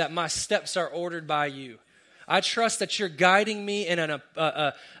trust that my steps are ordered by you. I trust that you're guiding me, and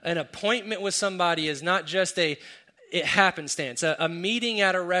an appointment with somebody is not just it happenstance. A meeting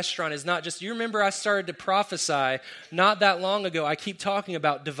at a restaurant is not just, you remember I started to prophesy not that long ago. I keep talking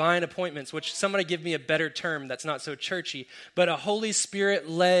about divine appointments, which somebody give me a better term that's not so churchy, but a Holy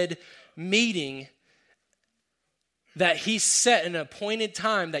Spirit-led meeting that he set an appointed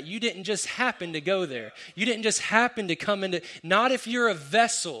time that you didn't just happen to go there. You didn't just happen to come into, not if you're a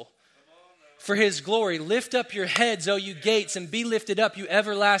vessel for his glory. Lift up your heads, O you gates, and be lifted up, you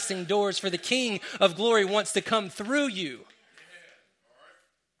everlasting doors, for the King of glory wants to come through you.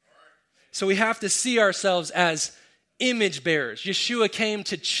 So we have to see ourselves as image bearers. Yeshua came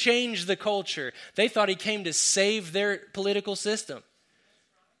to change the culture. They thought he came to save their political system,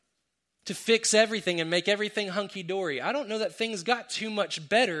 to fix everything and make everything hunky-dory. I don't know that things got too much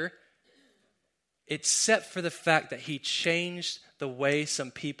better, except for the fact that he changed the way some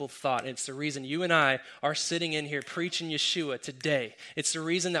people thought. And it's the reason you and I are sitting in here preaching Yeshua today. It's the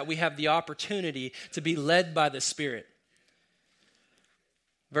reason that we have the opportunity to be led by the Spirit.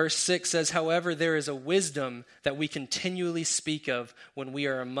 Verse 6 says, however, there is a wisdom that we continually speak of when we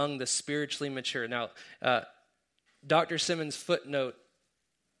are among the spiritually mature. Now, Dr. Simmons' footnote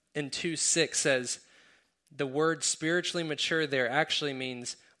in 2:6 says, the word spiritually mature there actually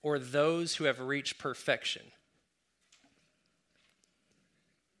means, or those who have reached perfection.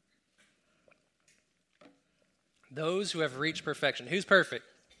 Those who have reached perfection. Who's perfect?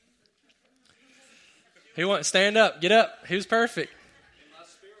 Who wants? Stand up, get up. Who's perfect?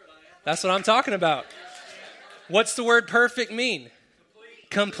 That's what I'm talking about. What's the word perfect mean?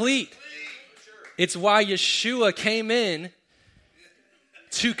 Complete. It's why Yeshua came in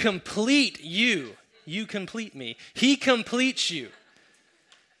to complete you. You complete me. He completes you.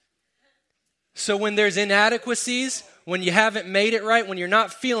 So when there's inadequacies, when you haven't made it right, when you're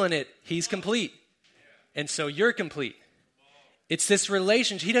not feeling it, he's complete. And so you're complete. It's this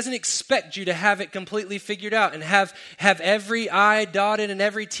relationship. He doesn't expect you to have it completely figured out and have every I dotted and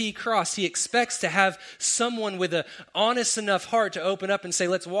every T crossed. He expects to have someone with an honest enough heart to open up and say,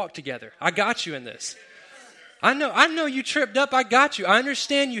 let's walk together. I got you in this. I know you tripped up. I got you. I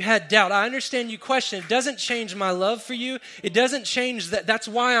understand you had doubt. I understand you questioned. It doesn't change my love for you. It doesn't change that. That's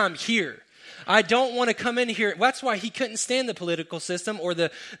why I'm here. I don't want to come in here. That's why he couldn't stand the political system or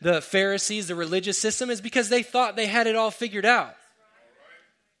the Pharisees, the religious system, is because they thought they had it all figured out.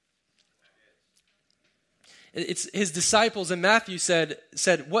 It's his disciples in Matthew said,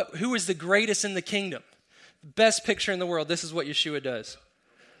 who is the greatest in the kingdom? Best picture in the world. This is what Yeshua does.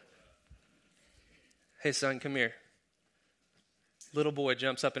 Hey, son, come here. Little boy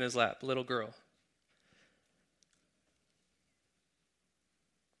jumps up in his lap. Little girl.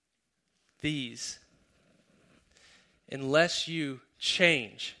 These, unless you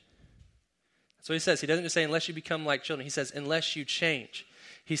change. That's what he says. He doesn't just say unless you become like children. He says unless you change.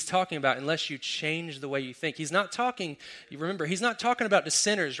 He's talking about unless you change the way you think. He's not talking, you remember, he's not talking about the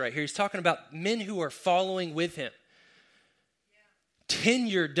sinners right here. He's talking about men who are following with him.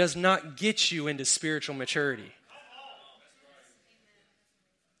 Tenure does not get you into spiritual maturity.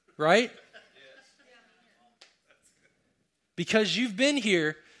 Right? Because you've been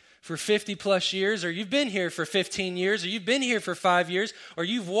here for 50 plus years, or you've been here for 15 years, or you've been here for 5 years, or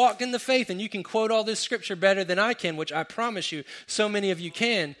you've walked in the faith and you can quote all this scripture better than I can, which I promise you so many of you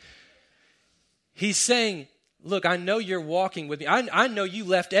can. He's saying, look, I know you're walking with me. I know you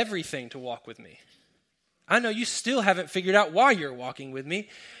left everything to walk with me. I know you still haven't figured out why you're walking with me,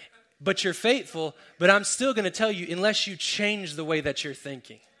 but you're faithful. But I'm still going to tell you, unless you change the way that you're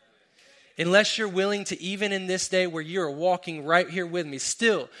thinking, unless you're willing to, even in this day where you're walking right here with me,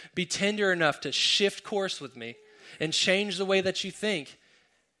 still be tender enough to shift course with me and change the way that you think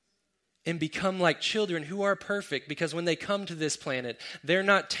and become like children who are perfect, because when they come to this planet, they're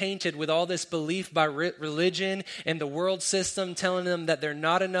not tainted with all this belief by religion and the world system telling them that they're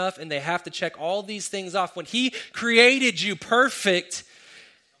not enough and they have to check all these things off. When he created you perfect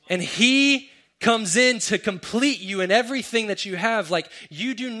and he comes in to complete you in everything that you have, like,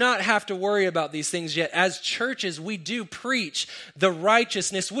 you do not have to worry about these things yet. As churches, we do preach the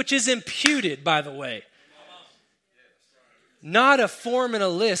righteousness, which is imputed, by the way. Not a form and a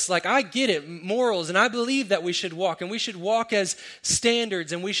list. Like, I get it, morals, and I believe that we should walk, and we should walk as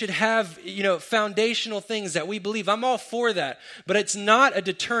standards, and we should have, foundational things that we believe. I'm all for that. But it's not a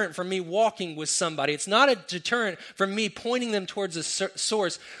deterrent from me walking with somebody. It's not a deterrent from me pointing them towards a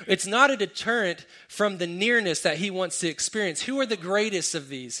source. It's not a deterrent from the nearness that he wants to experience. Who are the greatest of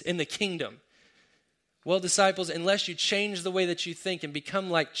these in the kingdom? Well, disciples, unless you change the way that you think and become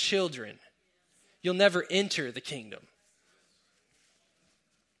like children, you'll never enter the kingdom.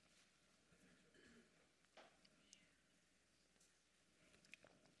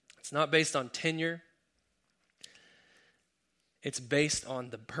 It's not based on tenure. It's based on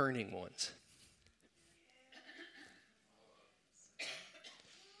the burning ones.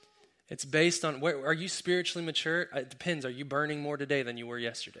 It's based on, are you spiritually mature? It depends. Are you burning more today than you were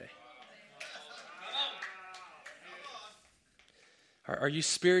yesterday? Are you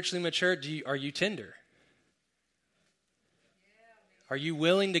spiritually mature? Are you tender? Are you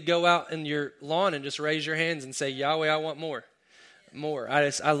willing to go out in your lawn and just raise your hands and say, Yahweh, I want more? More.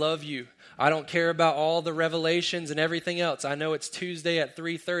 I love you. I don't care about all the revelations and everything else. I know it's Tuesday at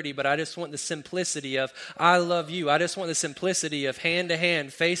 3:30, but I just want the simplicity of, I love you. I just want the simplicity of hand to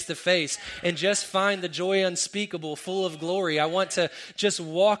hand, face to face, and just find the joy unspeakable, full of glory. I want to just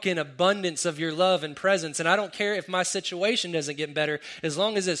walk in abundance of your love and presence. And I don't care if my situation doesn't get better, as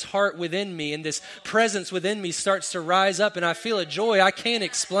long as this heart within me and this presence within me starts to rise up and I feel a joy I can't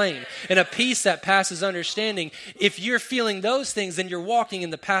explain and a peace that passes understanding. If you're feeling those things, then you're walking in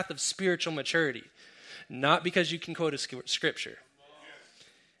the path of spiritual maturity. Not because you can quote a scripture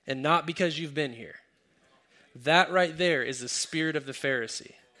and not because you've been here. That right there is the spirit of the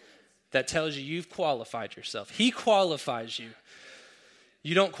Pharisee that tells you you've qualified yourself. He qualifies you.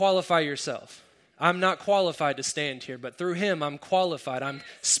 You don't qualify yourself. I'm not qualified to stand here, but through him I'm qualified. I'm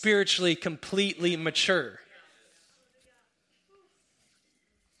spiritually completely mature.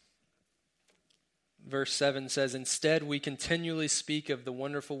 Verse 7 says, instead we continually speak of the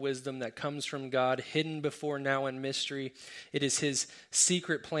wonderful wisdom that comes from God, hidden before now in mystery. It is his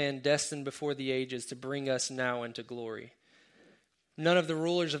secret plan destined before the ages to bring us now into glory. None of the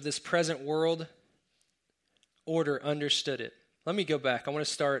rulers of this present world order understood it. Let me go back.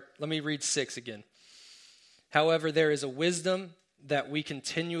 Let me read 6 again. However, there is a wisdom that we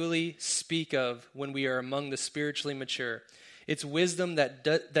continually speak of when we are among the spiritually mature. It's wisdom that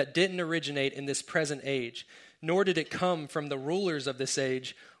didn't originate in this present age, nor did it come from the rulers of this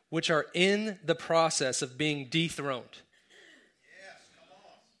age, which are in the process of being dethroned. Yes, come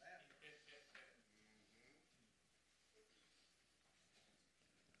on.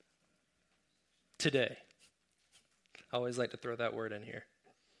 Today. I always like to throw that word in here.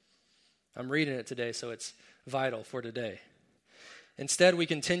 I'm reading it today, so it's vital for today. Instead, we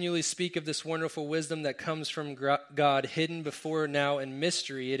continually speak of this wonderful wisdom that comes from God, hidden before now in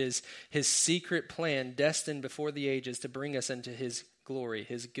mystery. It is his secret plan, destined before the ages to bring us into his glory,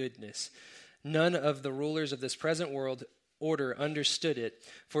 his goodness. None of the rulers of this present world order understood it,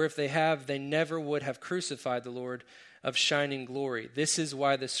 for if they have, they never would have crucified the Lord of shining glory. This is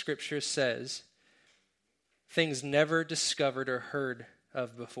why the scripture says, things never discovered or heard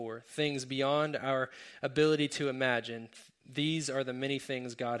of before, things beyond our ability to imagine. These are the many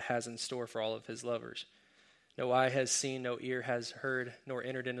things God has in store for all of his lovers. No eye has seen, no ear has heard, nor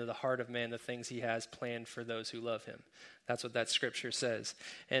entered into the heart of man the things he has planned for those who love him. That's what that scripture says.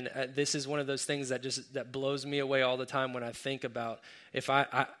 And this is one of those things that blows me away all the time when I think about, if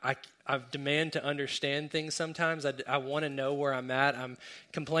I demand to understand things sometimes. I want to know where I'm at. I'm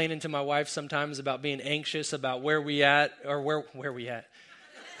complaining to my wife sometimes about being anxious about where we at, or where we at.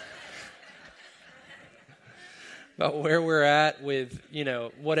 About where we're at with,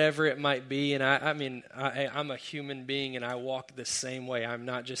 whatever it might be. And I'm a human being and I walk the same way. I'm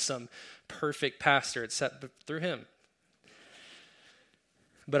not just some perfect pastor except through him.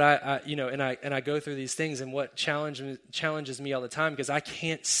 But I go through these things, and what challenges me all the time, because I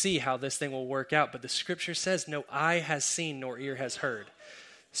can't see how this thing will work out. But the scripture says, no eye has seen nor ear has heard.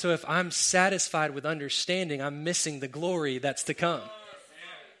 So if I'm satisfied with understanding, I'm missing the glory that's to come.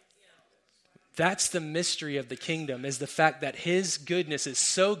 That's the mystery of the kingdom, is the fact that his goodness is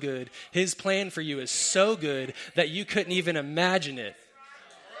so good, his plan for you is so good that you couldn't even imagine it.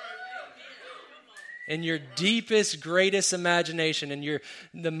 In your deepest, greatest imagination, and you're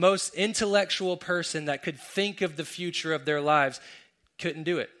the most intellectual person that could think of the future of their lives, couldn't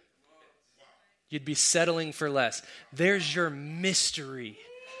do it. You'd be settling for less. There's your mystery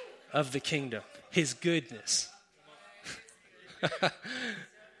of the kingdom, his goodness.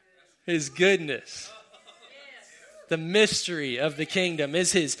 His goodness. The mystery of the kingdom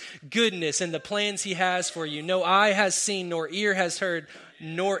is his goodness and the plans he has for you. No eye has seen, nor ear has heard,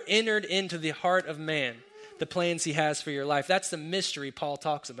 nor entered into the heart of man the plans he has for your life. That's the mystery Paul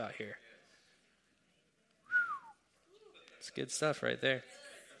talks about here. It's good stuff right there.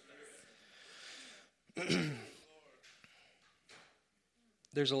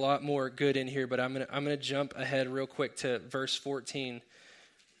 There's a lot more good in here, but I'm gonna jump ahead real quick to verse 14.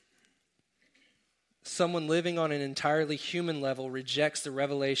 Someone living on an entirely human level rejects the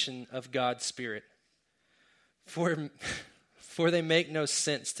revelation of God's Spirit, for they make no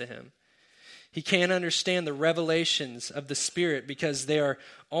sense to him. He can't understand the revelations of the Spirit because they are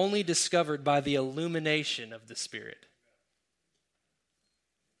only discovered by the illumination of the Spirit.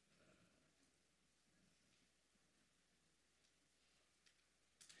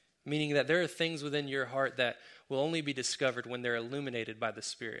 Meaning that there are things within your heart that will only be discovered when they're illuminated by the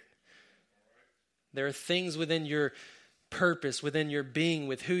Spirit. There are things within your purpose within your being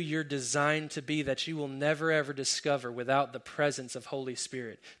with who you're designed to be that you will never ever discover without the presence of Holy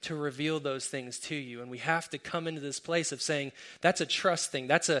Spirit to reveal those things to you. And we have to come into this place of saying that's a trust thing.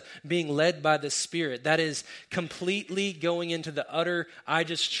 That's a being led by the Spirit. That is completely going into the utter, I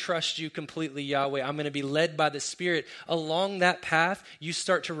just trust you completely, Yahweh. I'm going to be led by the Spirit. Along that path, you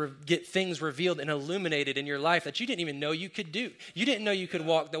start to get things revealed and illuminated in your life that you didn't even know you could do. You didn't know you could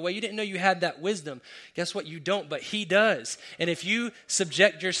walk the way. You didn't know you had that wisdom. Guess what? You don't, but He does. And if you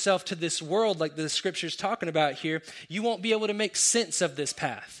subject yourself to this world like the scripture's talking about here, you won't be able to make sense of this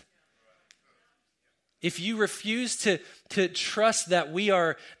path. If you refuse to trust that we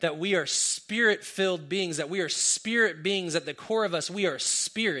are spirit-filled beings, that we are spirit beings at the core of us, we are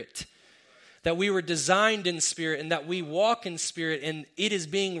spirit, that we were designed in spirit and that we walk in spirit and it is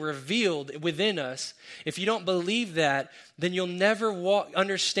being revealed within us. If you don't believe that, then you'll never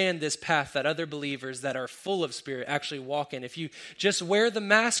understand this path that other believers that are full of spirit actually walk in. If you just wear the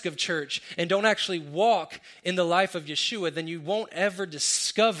mask of church and don't actually walk in the life of Yeshua, then you won't ever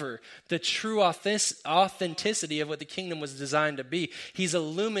discover the true authenticity of what the kingdom was designed to be. He's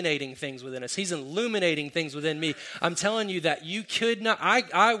illuminating things within us. He's illuminating things within me. I'm telling you that you could not,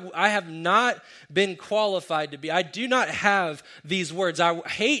 I have not been qualified to be. I do not have these words. I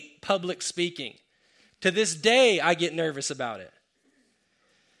hate public speaking. To this day, I get nervous about it.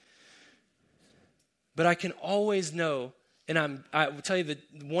 But I can always know, and I will tell you that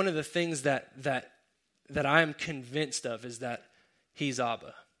one of the things that I am convinced of is that He's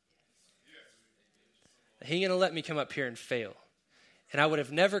Abba. He ain't going to let me come up here and fail. And I would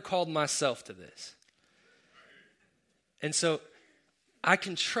have never called myself to this. And so I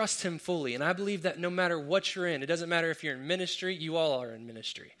can trust Him fully, and I believe that no matter what you're in, it doesn't matter if you're in ministry, you all are in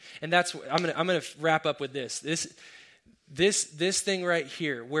ministry. And that's what I'm gonna wrap up with this thing right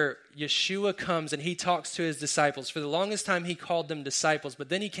here, where Yeshua comes and He talks to His disciples. For the longest time, He called them disciples, but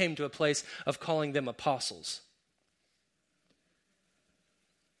then He came to a place of calling them apostles.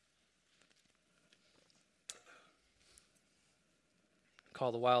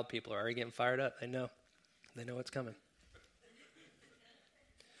 Call the wild people are already getting fired up. They know what's coming.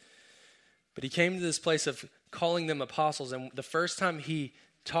 But He came to this place of calling them apostles, and the first time He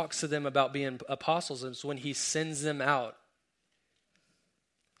talks to them about being apostles is when He sends them out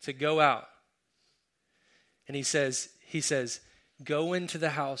to go out. And He says, go into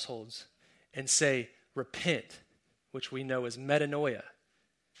the households and say, repent, which we know is metanoia.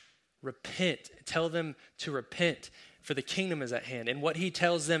 Repent. Tell them to repent, for the kingdom is at hand. And what He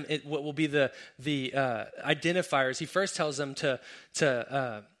tells them, what will be the identifiers, He first tells them to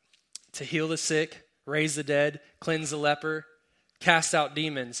heal the sick, raise the dead, cleanse the leper, cast out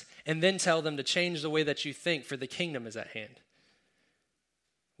demons, and then tell them to change the way that you think, for the kingdom is at hand.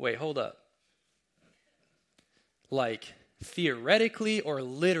 Wait, hold up. Like, theoretically or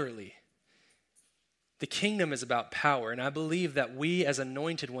literally? The kingdom is about power, and I believe that we as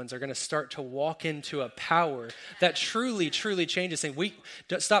anointed ones are going to start to walk into a power that truly, truly changes things. We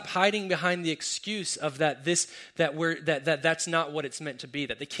don't stop hiding behind the excuse of that's not what it's meant to be,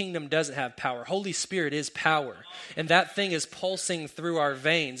 that the kingdom doesn't have power. Holy Spirit is power, and that thing is pulsing through our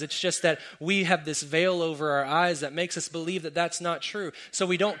veins. It's just that we have this veil over our eyes that makes us believe that that's not true. So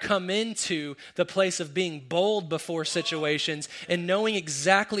we don't come into the place of being bold before situations and knowing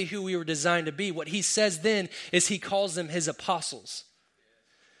exactly who we were designed to be. What He says then is He calls them His apostles.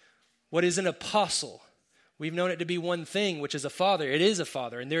 What is an apostle? We've known it to be one thing, which is a father. It is a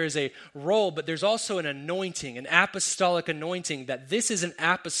father, and there is a role, but there's also an anointing, an apostolic anointing, that this is an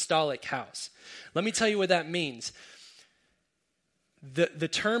apostolic house. Let me tell you what that means. The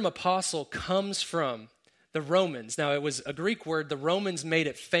term apostle comes from the Romans. Now, it was a Greek word. The Romans made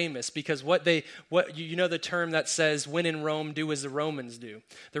it famous because you know the term that says, when in Rome, do as the Romans do.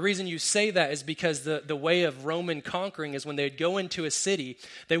 The reason you say that is because the way of Roman conquering is when they'd go into a city,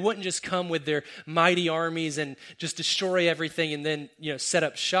 they wouldn't just come with their mighty armies and just destroy everything and then, set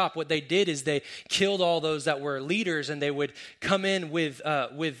up shop. What they did is they killed all those that were leaders, and they would come in with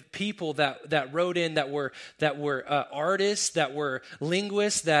people that rode in that were artists, that were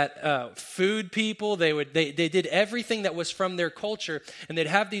linguists, that food people. They did everything that was from their culture, and they'd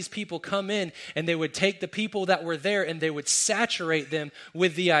have these people come in, and they would take the people that were there, and they would saturate them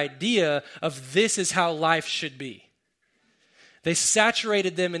with the idea of this is how life should be. They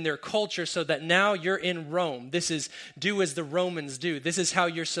saturated them in their culture so that now you're in Rome. This is do as the Romans do. This is how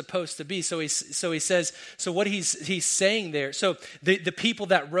you're supposed to be. So he says, so what he's saying there, so the people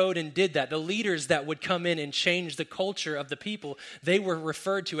that rode and did that, the leaders that would come in and change the culture of the people, they were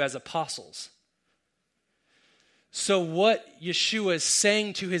referred to as apostles. So what Yeshua is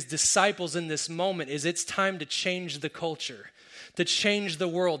saying to his disciples in this moment is it's time to change the culture, to change the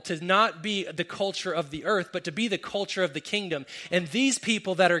world, to not be the culture of the earth, but to be the culture of the kingdom. And these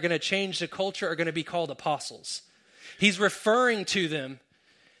people that are going to change the culture are going to be called apostles. He's referring to them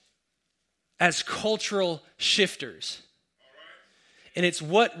as cultural shifters. And it's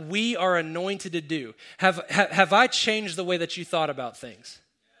what we are anointed to do. Have I changed the way that you thought about things?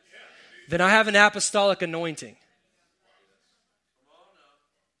 Then I have an apostolic anointing.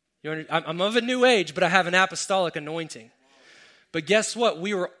 I'm of a new age, but I have an apostolic anointing. But guess what?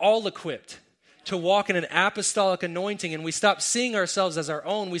 We were all equipped to walk in an apostolic anointing, and we stop seeing ourselves as our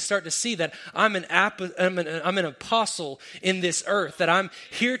own. We start to see that I'm an apostle in this earth, that I'm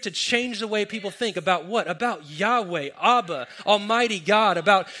here to change the way people think about what? About Yahweh, Abba, Almighty God,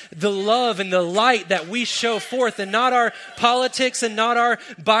 about the love and the light that we show forth, and not our politics and not our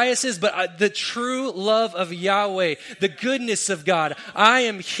biases, but the true love of Yahweh, the goodness of God. I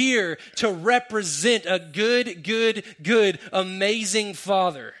am here to represent a good, amazing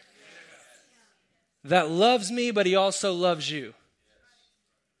Father that loves me, but he also loves you.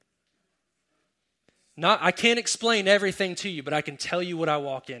 I can't explain everything to you, but I can tell you what I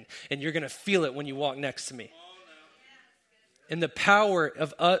walk in, and you're going to feel it when you walk next to me. And the power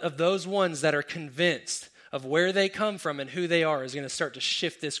of those ones that are convinced of where they come from and who they are is going to start to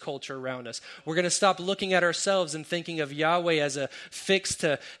shift this culture around us. We're going to stop looking at ourselves and thinking of Yahweh as a fix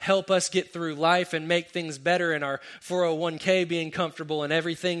to help us get through life and make things better, and our 401k being comfortable and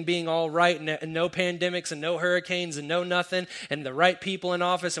everything being all right, and no pandemics and no hurricanes and no nothing, and the right people in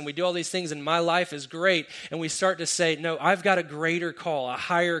office, and we do all these things and my life is great. And we start to say, no, I've got a greater call, a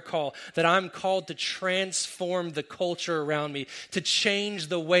higher call, that I'm called to transform the culture around me, to change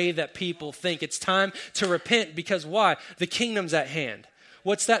the way that people think. It's time to repent, because why? The kingdom's at hand.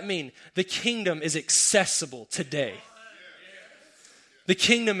 What's that mean? The kingdom is accessible today. The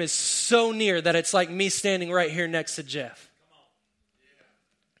kingdom is so near that it's like me standing right here next to Jeff.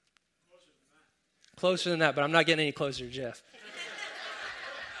 Closer than that, but I'm not getting any closer to Jeff.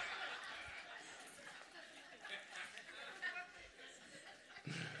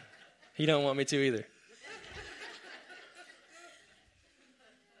 He don't want me to either.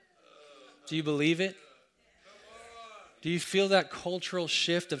 Do you believe it? Do you feel that cultural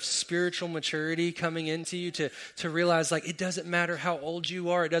shift of spiritual maturity coming into you to realize, like, it doesn't matter how old you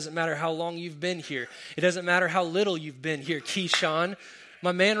are. It doesn't matter how long you've been here. It doesn't matter how little you've been here. Keyshawn,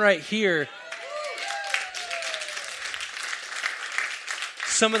 my man right here,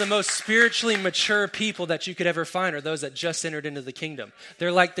 some of the most spiritually mature people that you could ever find are those that just entered into the kingdom.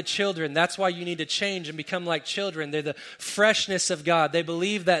 They're like the children. That's why you need to change and become like children. They're the freshness of God. They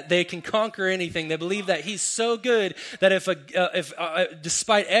believe that they can conquer anything. They believe that He's so good that if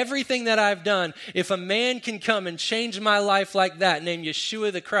despite everything that I've done, if a man can come and change my life like that, named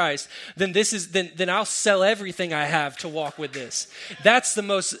Yeshua the Christ, then then I'll sell everything I have to walk with this. That's the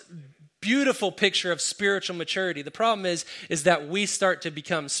most beautiful picture of spiritual maturity. The problem is that we start to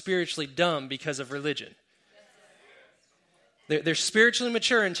become spiritually dumb because of religion. They're spiritually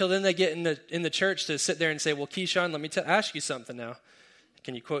mature until then they get in the church to sit there and say, well, Keyshawn, let me ask you something now.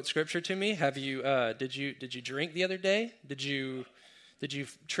 Can you quote scripture to me? Have you did you drink the other day? Did you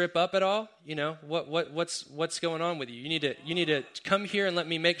trip up at all? You know, what's going on with you? You need to come here and let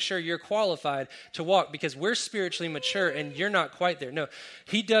me make sure you're qualified to walk, because we're spiritually mature and you're not quite there. No,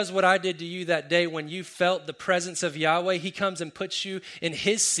 He does what I did to you that day when you felt the presence of Yahweh. He comes and puts you in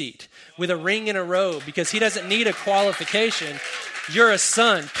His seat with a ring and a robe, because He doesn't need a qualification. You're a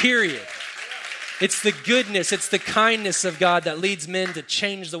son, period. It's the goodness, it's the kindness of God that leads men to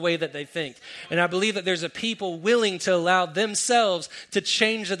change the way that they think. And I believe that there's a people willing to allow themselves to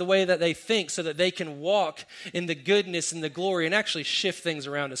change the way that they think so that they can walk in the goodness and the glory and actually shift things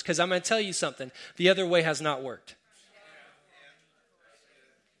around us. Because I'm going to tell you something, the other way has not worked.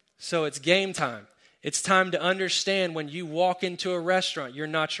 So it's game time. It's time to understand when you walk into a restaurant, you're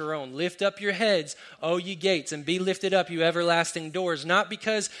not your own. Lift up your heads, O ye gates, and be lifted up, you everlasting doors. Not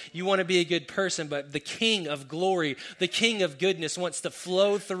because you want to be a good person, but the King of glory, the King of goodness wants to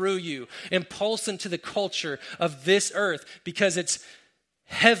flow through you and pulse into the culture of this earth, because it's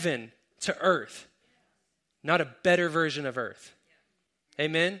heaven to earth, not a better version of earth.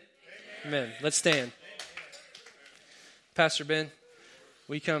 Amen? Amen. Let's stand. Pastor Ben,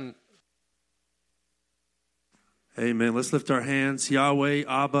 we come. Amen. Let's lift our hands. Yahweh,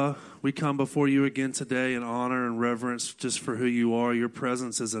 Abba, we come before you again today in honor and reverence just for who you are. Your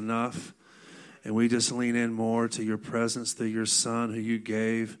presence is enough. And we just lean in more to your presence through your Son who you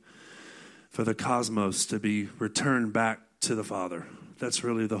gave for the cosmos to be returned back to the Father. That's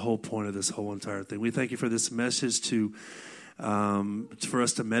really the whole point of this whole entire thing. We thank you for this message for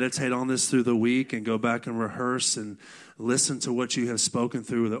us to meditate on this through the week and go back and rehearse and listen to what you have spoken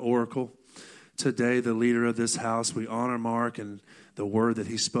through the oracle. Today, the leader of this house, we honor Mark and the word that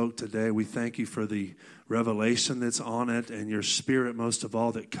he spoke today. We thank you for the revelation that's on it and your spirit, most of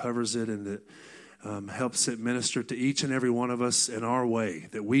all, that covers it and that helps it minister to each and every one of us in our way,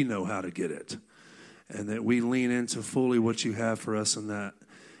 that we know how to get it and that we lean into fully what you have for us in that.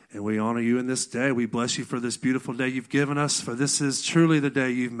 And we honor you in this day. We bless you for this beautiful day you've given us, for this is truly the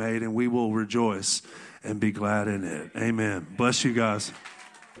day you've made, and we will rejoice and be glad in it. Amen. Bless you guys.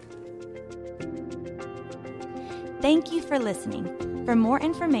 Thank you for listening. For more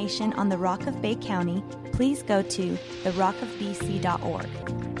information on the Rock of Bay County, please go to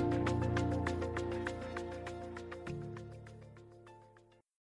therockofbc.org.